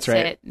 stand, That's sit,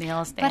 right.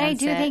 kneel, stand, But I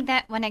do sit. think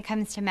that when it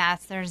comes to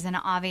Mass, there's an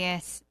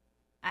obvious,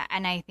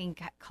 and I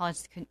think college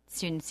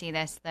students see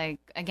this, the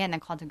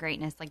call to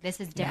greatness. Like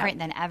this is different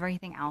than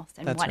everything else,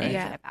 and That's what right. is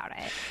it about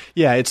it?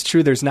 Yeah, it's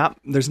true. There's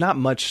not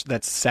much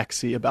that's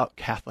sexy about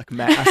Catholic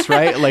Mass,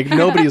 right? Like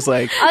nobody's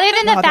like, other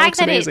than the fact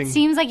that amazing. It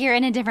seems like you're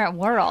in a different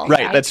world.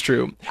 Right, that's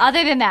true.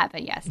 Other than that,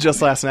 but yes.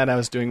 Just last night I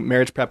was doing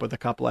marriage prep with a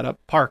couple at a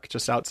park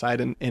just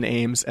outside in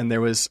Ames, and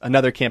there was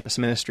another campus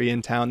ministry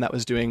in town that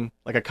was doing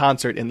like a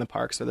concert in the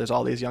park. So there's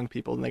all these young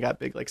people, and they got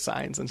big like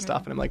signs and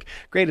stuff. And I'm like,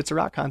 great, it's a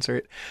rock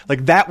concert.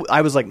 Like that,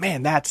 I was like,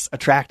 man, that's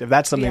attractive.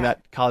 That's something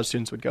that college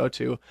students would go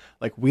to.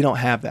 Like we don't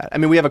have that. I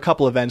mean, we have a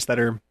couple events that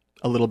are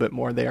a little bit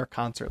more, they are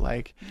concert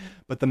like,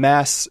 but the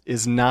Mass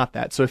is not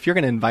that. So if you're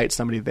going to invite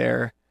somebody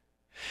there,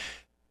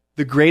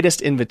 the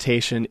greatest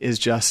invitation is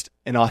just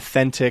an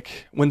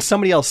authentic, when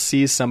somebody else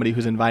sees somebody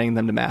who's inviting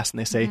them to Mass and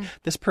they say,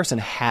 this person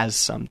has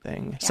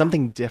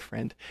something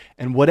different.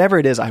 And whatever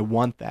it is, I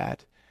want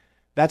that.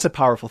 That's a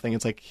powerful thing.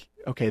 It's like,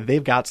 okay,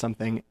 they've got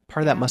something.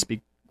 Part of that must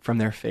be from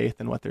their faith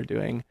and what they're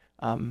doing.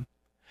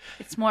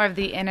 It's more of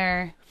the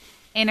inner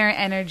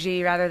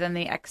energy rather than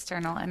the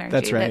external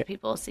energy that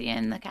people see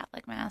in the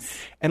Catholic Mass.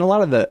 And a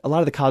lot of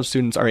the college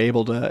students are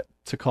able to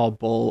call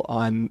bull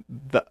on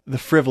the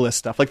frivolous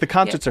stuff. Like the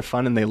concerts are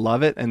fun and they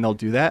love it and they'll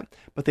do that,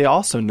 but they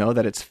also know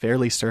that it's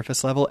fairly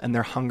surface level and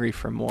they're hungry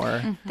for more.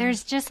 Mm-hmm.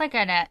 There's just like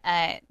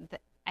I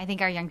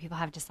think our young people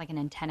have just like an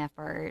antenna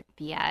for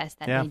BS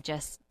that they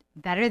just,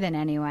 better than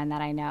anyone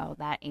that I know,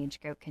 that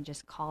age group can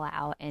just call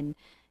out and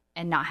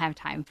not have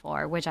time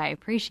for, which I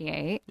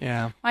appreciate.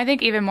 Yeah. I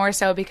think even more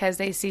so because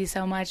they see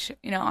so much,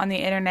 on the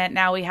internet.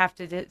 Now we have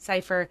to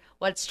decipher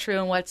what's true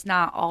and what's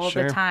not all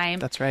the time.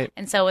 That's right.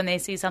 And so when they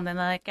see something,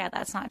 they're like, yeah,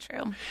 that's not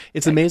true.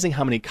 It's amazing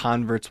how many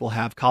converts we'll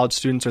have, college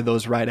students or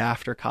those right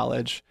after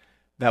college,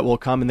 that will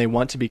come and they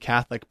want to be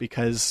Catholic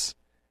because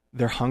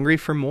they're hungry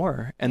for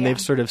more. And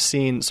they've sort of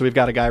seen, so we've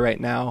got a guy right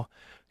now,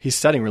 he's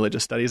studying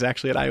religious studies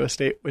actually at Iowa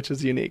State, which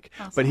is unique.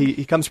 Awesome. But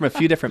he comes from a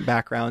few different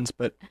backgrounds.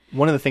 But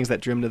one of the things that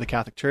drew him to the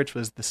Catholic Church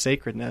was the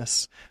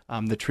sacredness,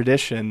 the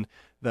tradition,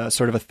 the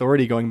sort of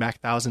authority going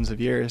back thousands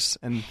of years.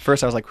 And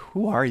first I was like,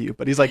 who are you?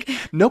 But he's like,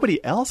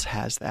 nobody else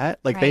has that.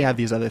 Like they have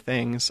these other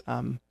things.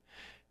 And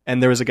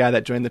there was a guy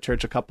that joined the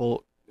church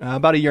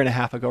about a year and a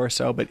half ago or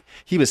so, but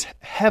he was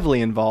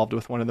heavily involved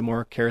with one of the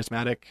more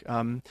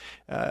charismatic,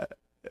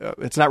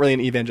 it's not really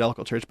an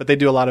evangelical church, but they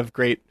do a lot of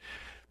great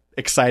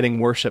exciting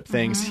worship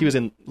things. He was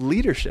in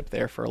leadership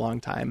there for a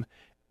long time.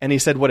 And he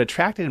said what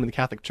attracted him to the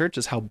Catholic Church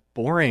is how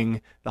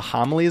boring the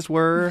homilies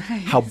were,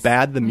 how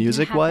bad the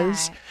music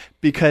was,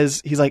 because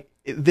he's like,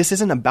 this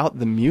isn't about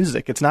the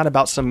music. It's not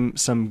about some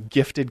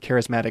gifted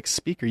charismatic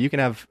speaker. You can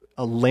have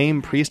a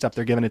lame priest up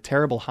there giving a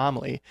terrible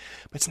homily,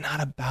 but it's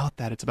not about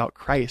that. It's about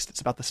Christ.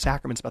 It's about the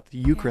sacraments, about the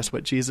Eucharist,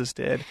 what Jesus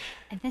did.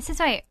 And this is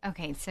why,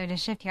 so to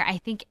shift here, I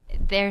think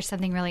there's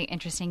something really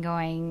interesting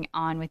going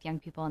on with young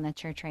people in the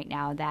church right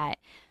now that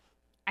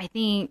I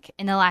think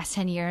in the last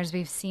 10 years,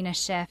 we've seen a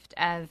shift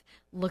of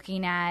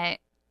looking at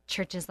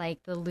churches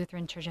like the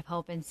Lutheran Church of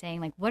Hope and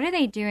saying, like, what are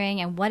they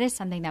doing and what is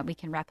something that we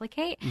can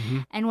replicate?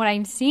 And what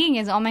I'm seeing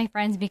is all my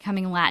friends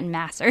becoming Latin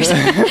massers.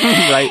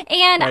 Right.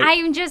 And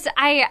I'm just,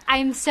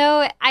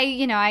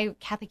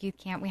 Catholic Youth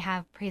Camp, we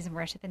have praise and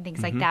worship and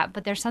things like that.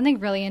 But there's something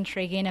really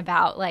intriguing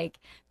about, like,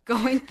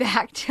 going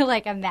back to,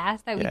 like, a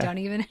mass that we don't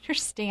even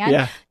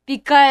understand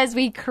because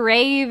we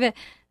crave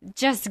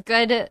just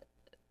good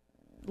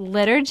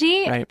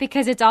liturgy Right.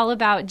 because it's all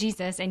about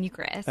Jesus and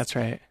Eucharist. That's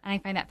right. And I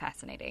find that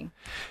fascinating.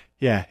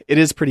 Yeah, it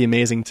is pretty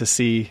amazing to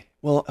see.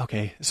 Well,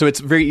 okay, so it's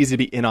very easy to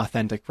be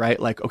inauthentic, right?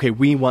 Like, okay,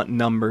 we want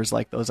numbers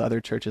like those other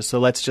churches, so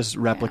let's just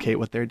replicate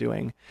what they're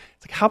doing.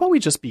 It's like, how about we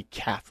just be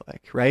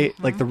Catholic, right?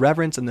 Like the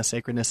reverence and the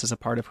sacredness is a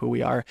part of who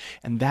we are,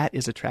 and that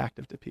is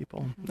attractive to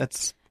people.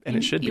 And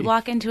it should be. You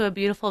walk into a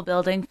beautiful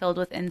building filled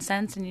with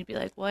incense, and you'd be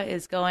like, what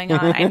is going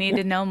on? I need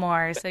to know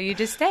more. So you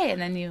just stay,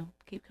 and then you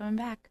keep coming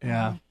back.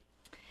 Yeah.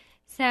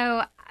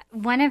 So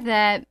one of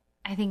the,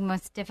 I think,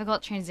 most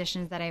difficult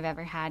transitions that I've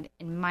ever had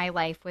in my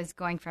life was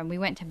going from, we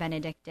went to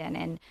Benedictine,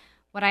 and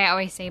what I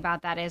always say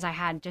about that is I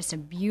had just a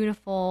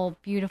beautiful,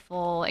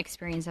 beautiful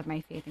experience of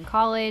my faith in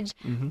college.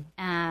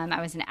 I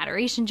was an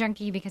adoration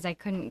junkie because I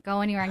couldn't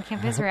go anywhere on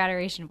campus where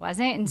adoration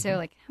wasn't. And so,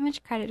 like, how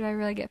much credit do I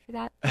really get for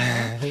that?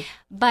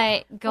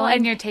 But going... Well,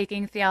 and you're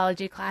taking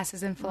theology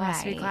classes and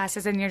philosophy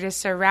classes, and you're just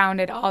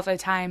surrounded all the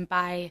time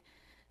by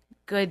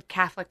good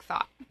Catholic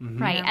thought.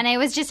 Right. And it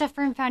was just a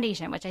firm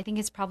foundation, which I think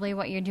is probably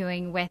what you're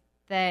doing with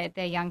the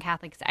young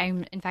Catholics.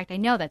 In fact, I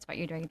know that's what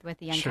you're doing with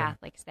the young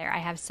Catholics there. I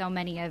have so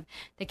many of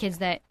the kids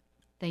the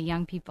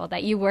young people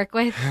that you work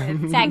with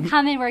that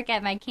come and work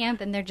at my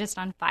camp, and they're just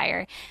on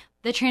fire.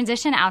 The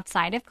transition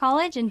outside of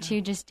college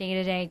into just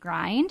day-to-day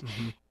grind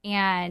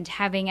and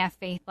having a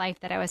faith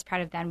life that I was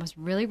proud of then was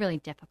really, really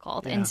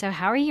difficult. Yeah. And so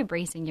how are you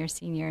bracing your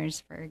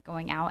seniors for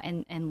going out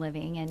and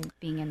living and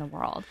being in the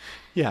world?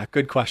 Yeah,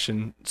 good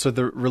question. So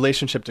the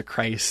relationship to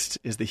Christ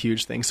is the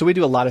huge thing. So we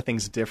do a lot of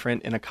things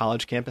different in a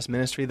college campus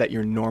ministry that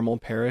your normal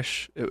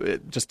parish,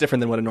 just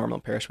different than what a normal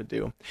parish would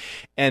do.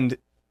 And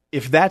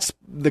if that's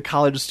the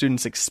college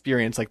student's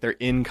experience, like they're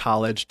in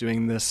college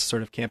doing this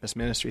sort of campus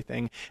ministry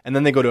thing, and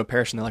then they go to a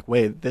parish and they're like,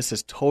 wait, this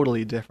is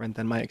totally different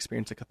than my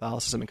experience of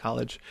Catholicism in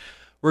college,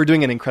 we're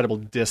doing an incredible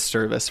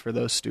disservice for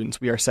those students.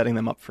 We are setting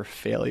them up for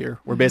failure.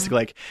 We're basically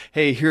like,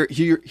 hey, here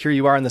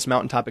you are in this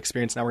mountaintop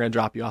experience. Now we're going to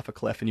drop you off a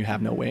cliff and you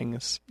have no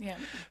wings. Yeah.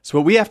 So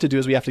what we have to do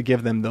is we have to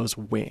give them those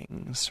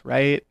wings,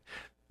 right?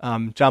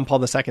 John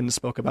Paul II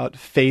spoke about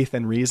faith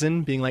and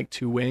reason being like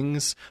two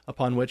wings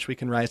upon which we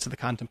can rise to the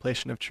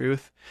contemplation of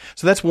truth.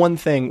 So that's one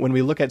thing when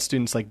we look at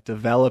students like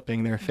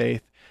developing their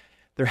faith,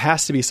 there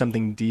has to be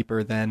something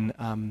deeper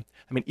than,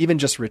 even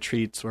just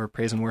retreats or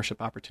praise and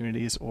worship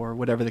opportunities or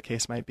whatever the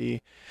case might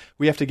be.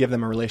 We have to give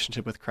them a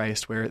relationship with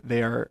Christ where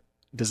they are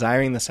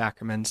desiring the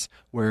sacraments,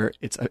 where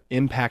it's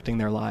impacting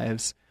their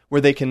lives, where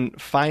they can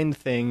find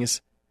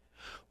things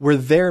where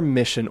they're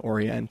mission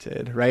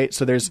oriented, right?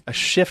 So there's a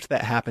shift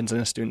that happens in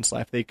a student's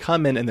life. They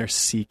come in and they're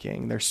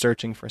seeking, they're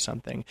searching for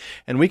something,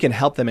 and we can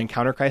help them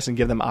encounter Christ and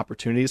give them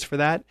opportunities for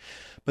that.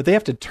 But they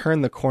have to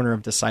turn the corner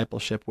of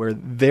discipleship where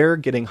they're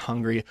getting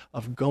hungry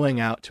of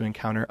going out to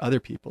encounter other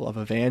people, of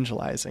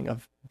evangelizing,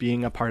 of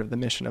being a part of the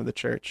mission of the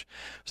church,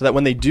 so that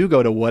when they do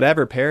go to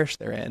whatever parish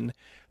they're in,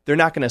 they're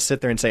not going to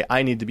sit there and say,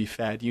 I need to be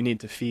fed, you need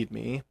to feed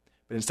me,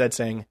 but instead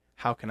saying,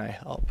 how can I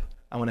help?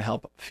 I want to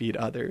help feed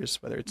others,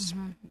 whether it's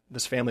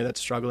this family that's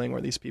struggling or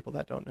these people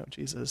that don't know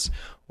Jesus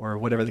or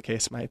whatever the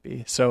case might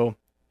be. So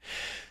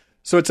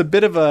it's a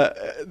bit of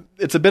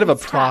a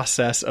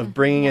process of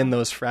bringing in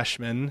those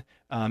freshmen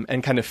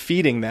and kind of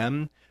feeding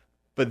them.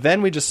 But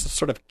then we just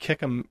sort of kick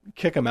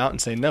them out and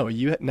say, no,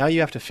 now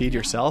you have to feed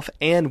yourself,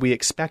 and we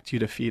expect you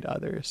to feed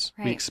others.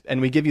 Right.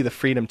 And we give you the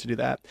freedom to do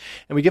that.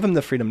 And we give them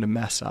the freedom to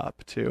mess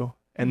up too.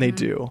 And they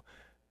do.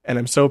 And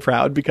I'm so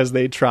proud because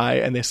they try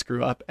and they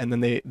screw up and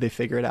then they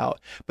figure it out.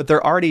 But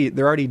they're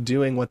already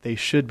doing what they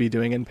should be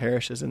doing in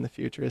parishes in the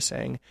future, is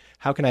saying,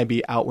 how can I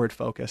be outward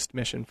focused,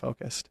 mission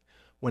focused?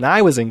 When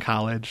I was in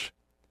college,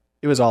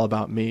 it was all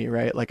about me,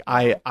 right? Like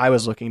I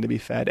was looking to be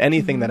fed.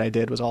 Anything that I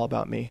did was all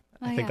about me.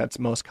 I think that's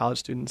most college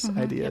students'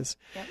 ideas.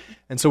 Yep.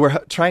 And so we're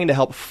trying to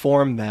help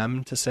form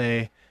them to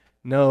say,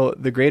 no,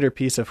 the greater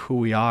piece of who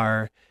we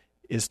are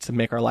is to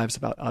make our lives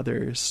about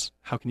others.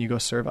 How can you go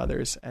serve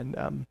others? And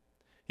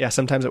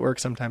sometimes it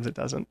works, sometimes it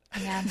doesn't.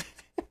 Yeah,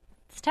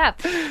 it's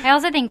tough. I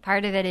also think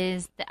part of it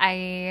is that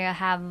I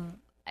have,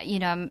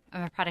 I'm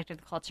a product of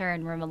the culture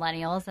and we're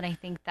millennials. And I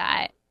think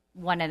that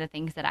one of the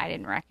things that I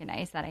didn't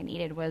recognize that I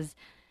needed was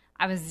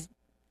I was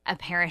a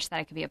parish that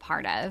I could be a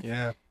part of.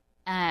 Yeah.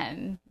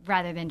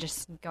 Rather than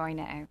just going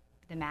to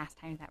the mass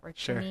times that work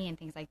for me and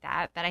things like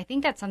that. But I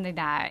think that's something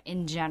that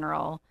in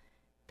general,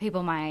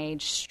 people my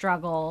age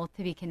struggle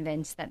to be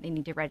convinced that they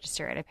need to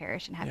register at a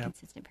parish and have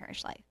consistent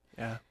parish life.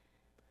 Yeah.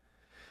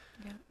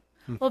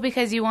 Well,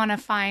 because you want to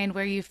find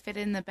where you fit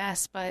in the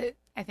best, but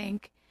I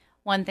think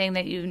one thing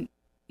that you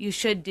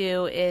should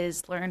do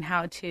is learn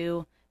how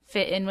to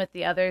fit in with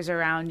the others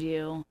around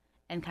you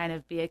and kind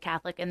of be a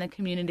Catholic in the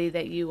community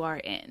that you are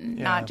in,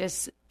 not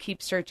just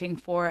keep searching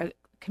for a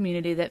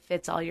community that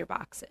fits all your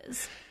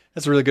boxes.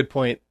 That's a really good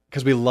point,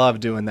 because we love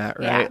doing that,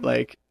 right? Yeah.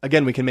 Like,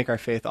 again, we can make our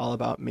faith all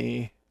about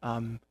me.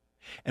 And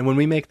when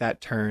we make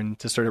that turn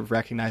to sort of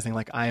recognizing,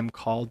 like, I am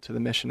called to the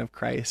mission of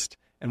Christ,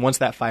 and once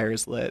that fire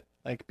is lit,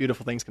 Like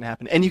beautiful things can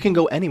happen. And you can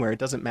go anywhere. It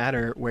doesn't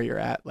matter where you're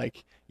at.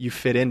 Like you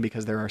fit in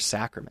because there are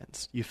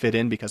sacraments. You fit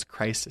in because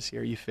Christ is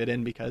here. You fit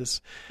in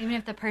because... Even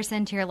if the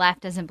person to your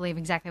left doesn't believe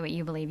exactly what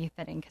you believe, you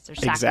fit in because there's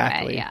sacrament.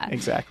 Exactly. Yeah.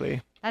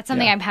 Exactly. That's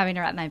something I'm having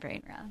to wrap my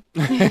brain around.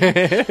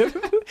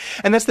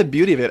 And that's the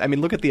beauty of it. I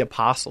mean, look at the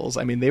apostles.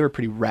 I mean, they were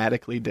pretty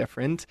radically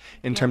different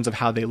in terms of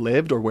how they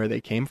lived or where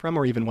they came from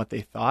or even what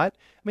they thought.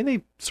 I mean,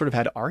 they sort of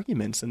had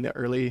arguments in the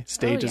early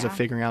stages of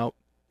figuring out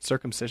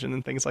circumcision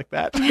and things like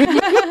that.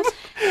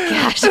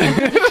 Gosh,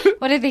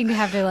 what a thing to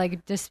have to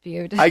like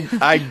dispute.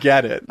 I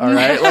get it. All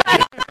right.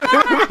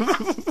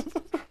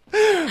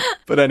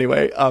 But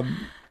anyway,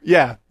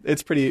 yeah,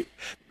 it's pretty.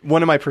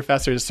 One of my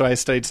professors, so I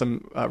studied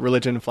some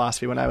religion and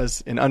philosophy when I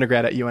was in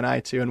undergrad at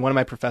UNI too, and one of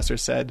my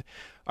professors said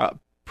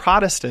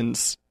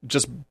Protestants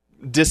just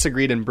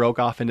disagreed and broke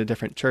off into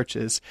different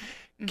churches.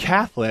 Mm-hmm.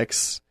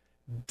 Catholics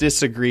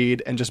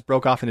disagreed and just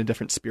broke off into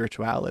different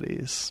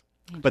spiritualities.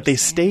 But they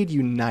stayed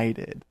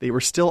united. They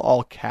were still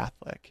all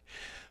Catholic,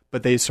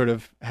 but they sort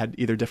of had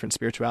either different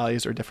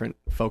spiritualities or different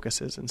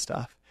focuses and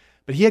stuff.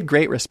 But he had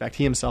great respect.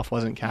 He himself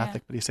wasn't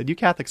Catholic, but he said, you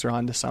Catholics are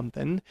onto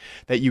something,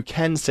 that you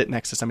can sit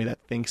next to somebody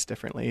that thinks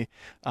differently,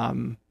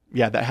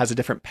 that has a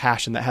different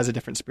passion, that has a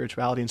different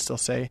spirituality, and still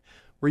say,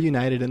 we're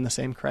united in the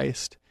same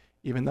Christ,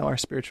 even though our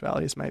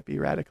spiritualities might be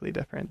radically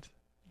different.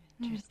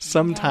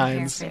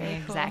 Sometimes for the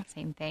exact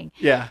same thing.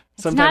 Yeah.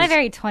 It's not a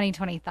very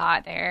 2020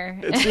 thought there.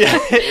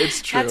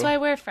 It's true. That's why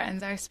we're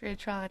friends. Our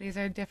spiritualities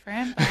are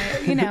different, but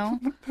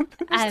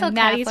and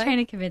Maddie's trying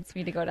to convince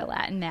me to go to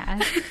Latin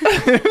Mass.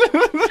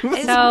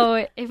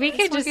 So if we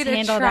could just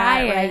handle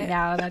that right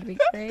now, that'd be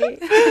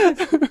great.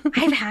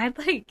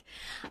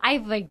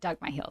 I've dug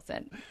my heels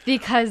in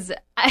because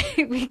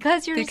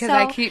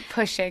I keep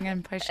pushing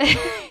and pushing.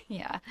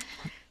 Yeah.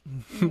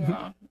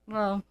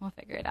 Well, we'll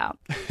figure it out.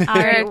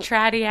 You're a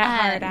tratty at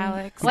heart,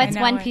 Alex. What's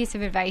one piece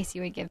of advice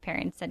you would give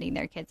parents sending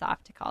their kids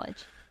off to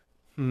college?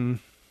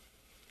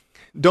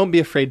 Don't be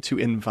afraid to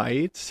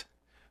invite.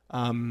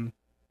 Don't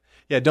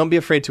be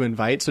afraid to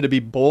invite. So to be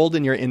bold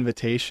in your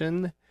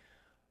invitation,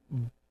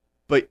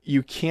 but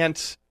you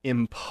can't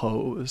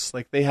impose.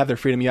 Like they have their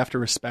freedom. You have to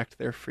respect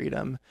their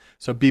freedom.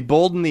 So be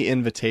bold in the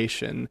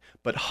invitation,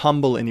 but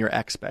humble in your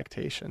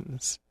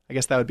expectations. I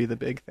guess that would be the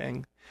big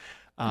thing.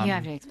 You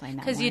have to explain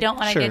that because you don't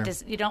want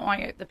to you don't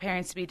want the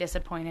parents to be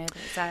disappointed.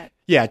 Is that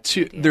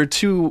there are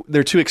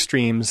two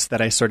extremes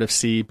that I sort of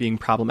see being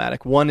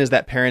problematic. One is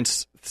that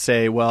parents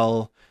say,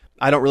 "Well,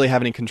 I don't really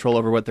have any control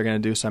over what they're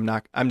going to do, so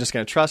I'm just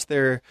going to trust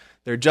their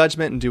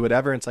judgment and do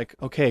whatever." And it's like,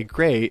 okay,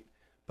 great.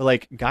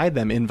 But guide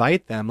them,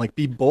 invite them,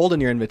 be bold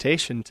in your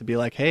invitation to be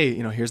like, hey,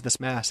 here's this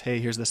mass. Hey,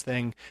 here's this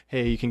thing.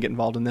 Hey, you can get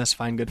involved in this,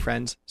 find good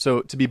friends. So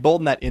to be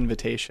bold in that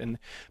invitation,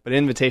 but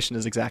invitation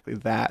is exactly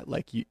that.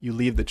 You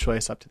leave the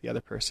choice up to the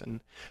other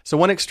person. So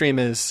one extreme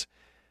is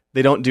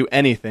they don't do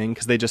anything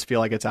because they just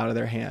feel like it's out of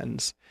their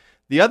hands.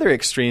 The other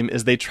extreme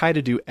is they try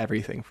to do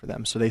everything for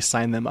them. So they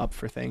sign them up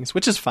for things,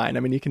 which is fine. I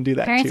mean, you can do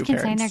that too. Parents can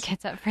sign their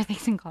kids up for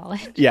things in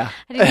college. Yeah.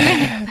 I didn't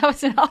even know that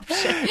was an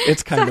option.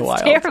 It's kind of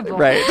wild. Terrible.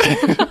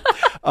 Right.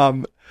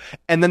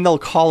 And then they'll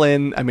call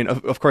in, I mean,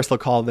 of course they'll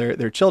call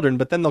their children,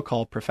 but then they'll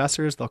call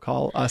professors, they'll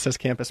call us as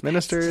campus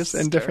ministers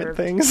and different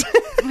things.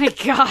 Oh my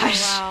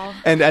gosh. Wow.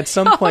 And at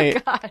some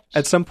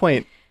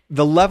point,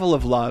 the level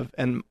of love,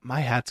 and my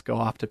hats go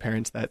off to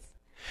parents that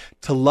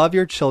to love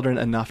your children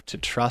enough to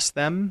trust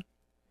them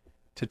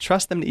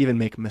to even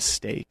make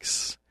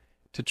mistakes,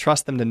 to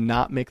trust them to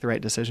not make the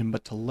right decision,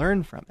 but to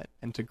learn from it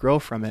and to grow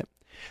from it.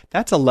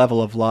 That's a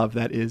level of love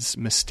that is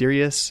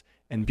mysterious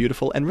and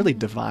beautiful and really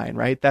divine,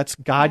 right? That's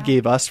God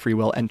gave us free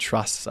will and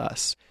trusts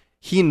us.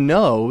 He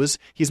knows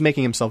he's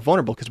making himself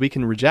vulnerable because we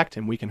can reject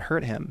him, we can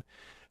hurt him.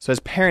 So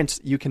as parents,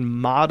 you can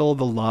model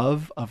the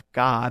love of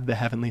God, the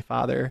Heavenly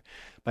Father,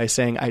 by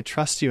saying, I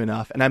trust you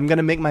enough, and I'm going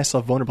to make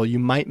myself vulnerable. You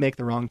might make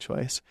the wrong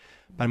choice,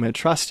 but I'm going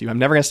to trust you. I'm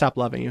never going to stop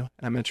loving you,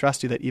 and I'm going to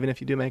trust you that even if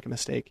you do make a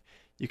mistake,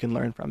 you can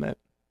learn from it.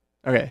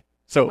 Okay,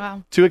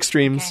 so two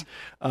extremes.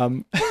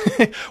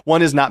 Okay.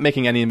 One is not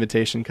making any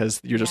invitation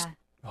because you're just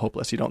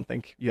hopeless. You don't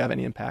think you have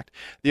any impact.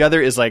 The other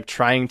is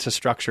trying to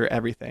structure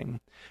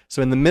everything.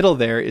 So in the middle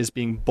there is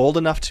being bold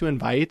enough to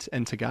invite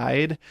and to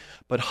guide,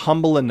 but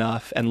humble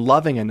enough and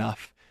loving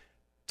enough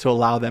to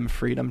allow them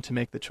freedom to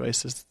make the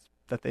choices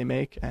that they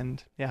make.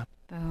 And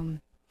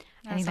boom.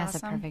 I think that's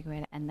awesome. A perfect way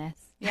to end this.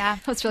 Yeah.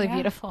 That's really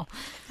beautiful.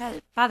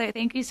 Father,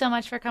 thank you so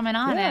much for coming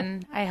on. Yeah.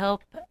 And I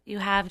hope you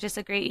have just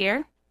a great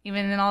year,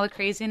 even in all the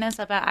craziness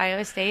up at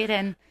Iowa State,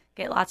 and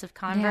get lots of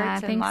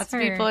converts and lots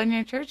of people in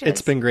your churches.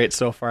 It's been great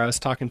so far. I was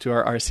talking to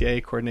our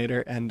RCA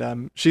coordinator,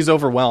 and she's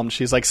overwhelmed.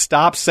 She's like,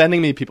 stop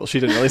sending me people. She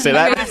didn't really say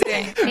that.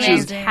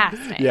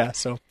 Fantastic. Yeah,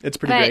 so it's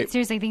pretty great.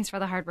 Seriously, thanks for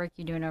the hard work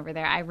you're doing over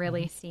there. I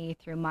really see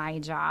through my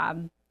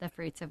job the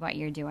fruits of what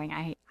you're doing.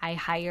 I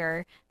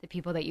hire the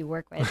people that you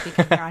work with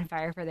because they're on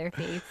fire for their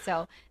faith.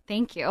 So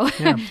thank you.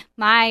 Yeah.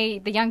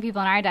 The young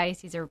people in our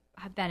diocese are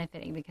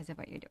benefiting because of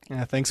what you're doing.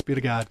 Yeah, thanks be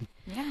to God.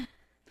 Yeah.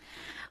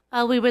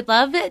 Well, we would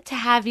love to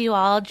have you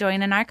all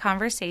join in our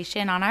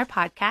conversation on our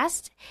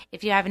podcast.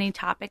 If you have any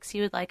topics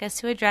you would like us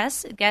to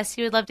address, guests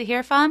you would love to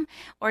hear from,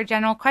 or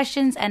general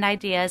questions and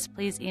ideas,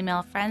 please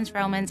email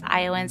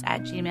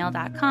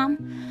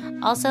friendsromansiowans@gmail.com.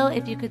 Also,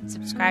 if you could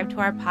subscribe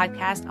to our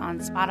podcast on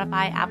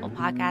Spotify, Apple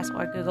Podcasts,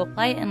 or Google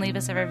Play and leave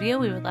us a review,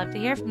 we would love to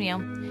hear from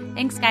you.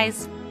 Thanks,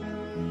 guys.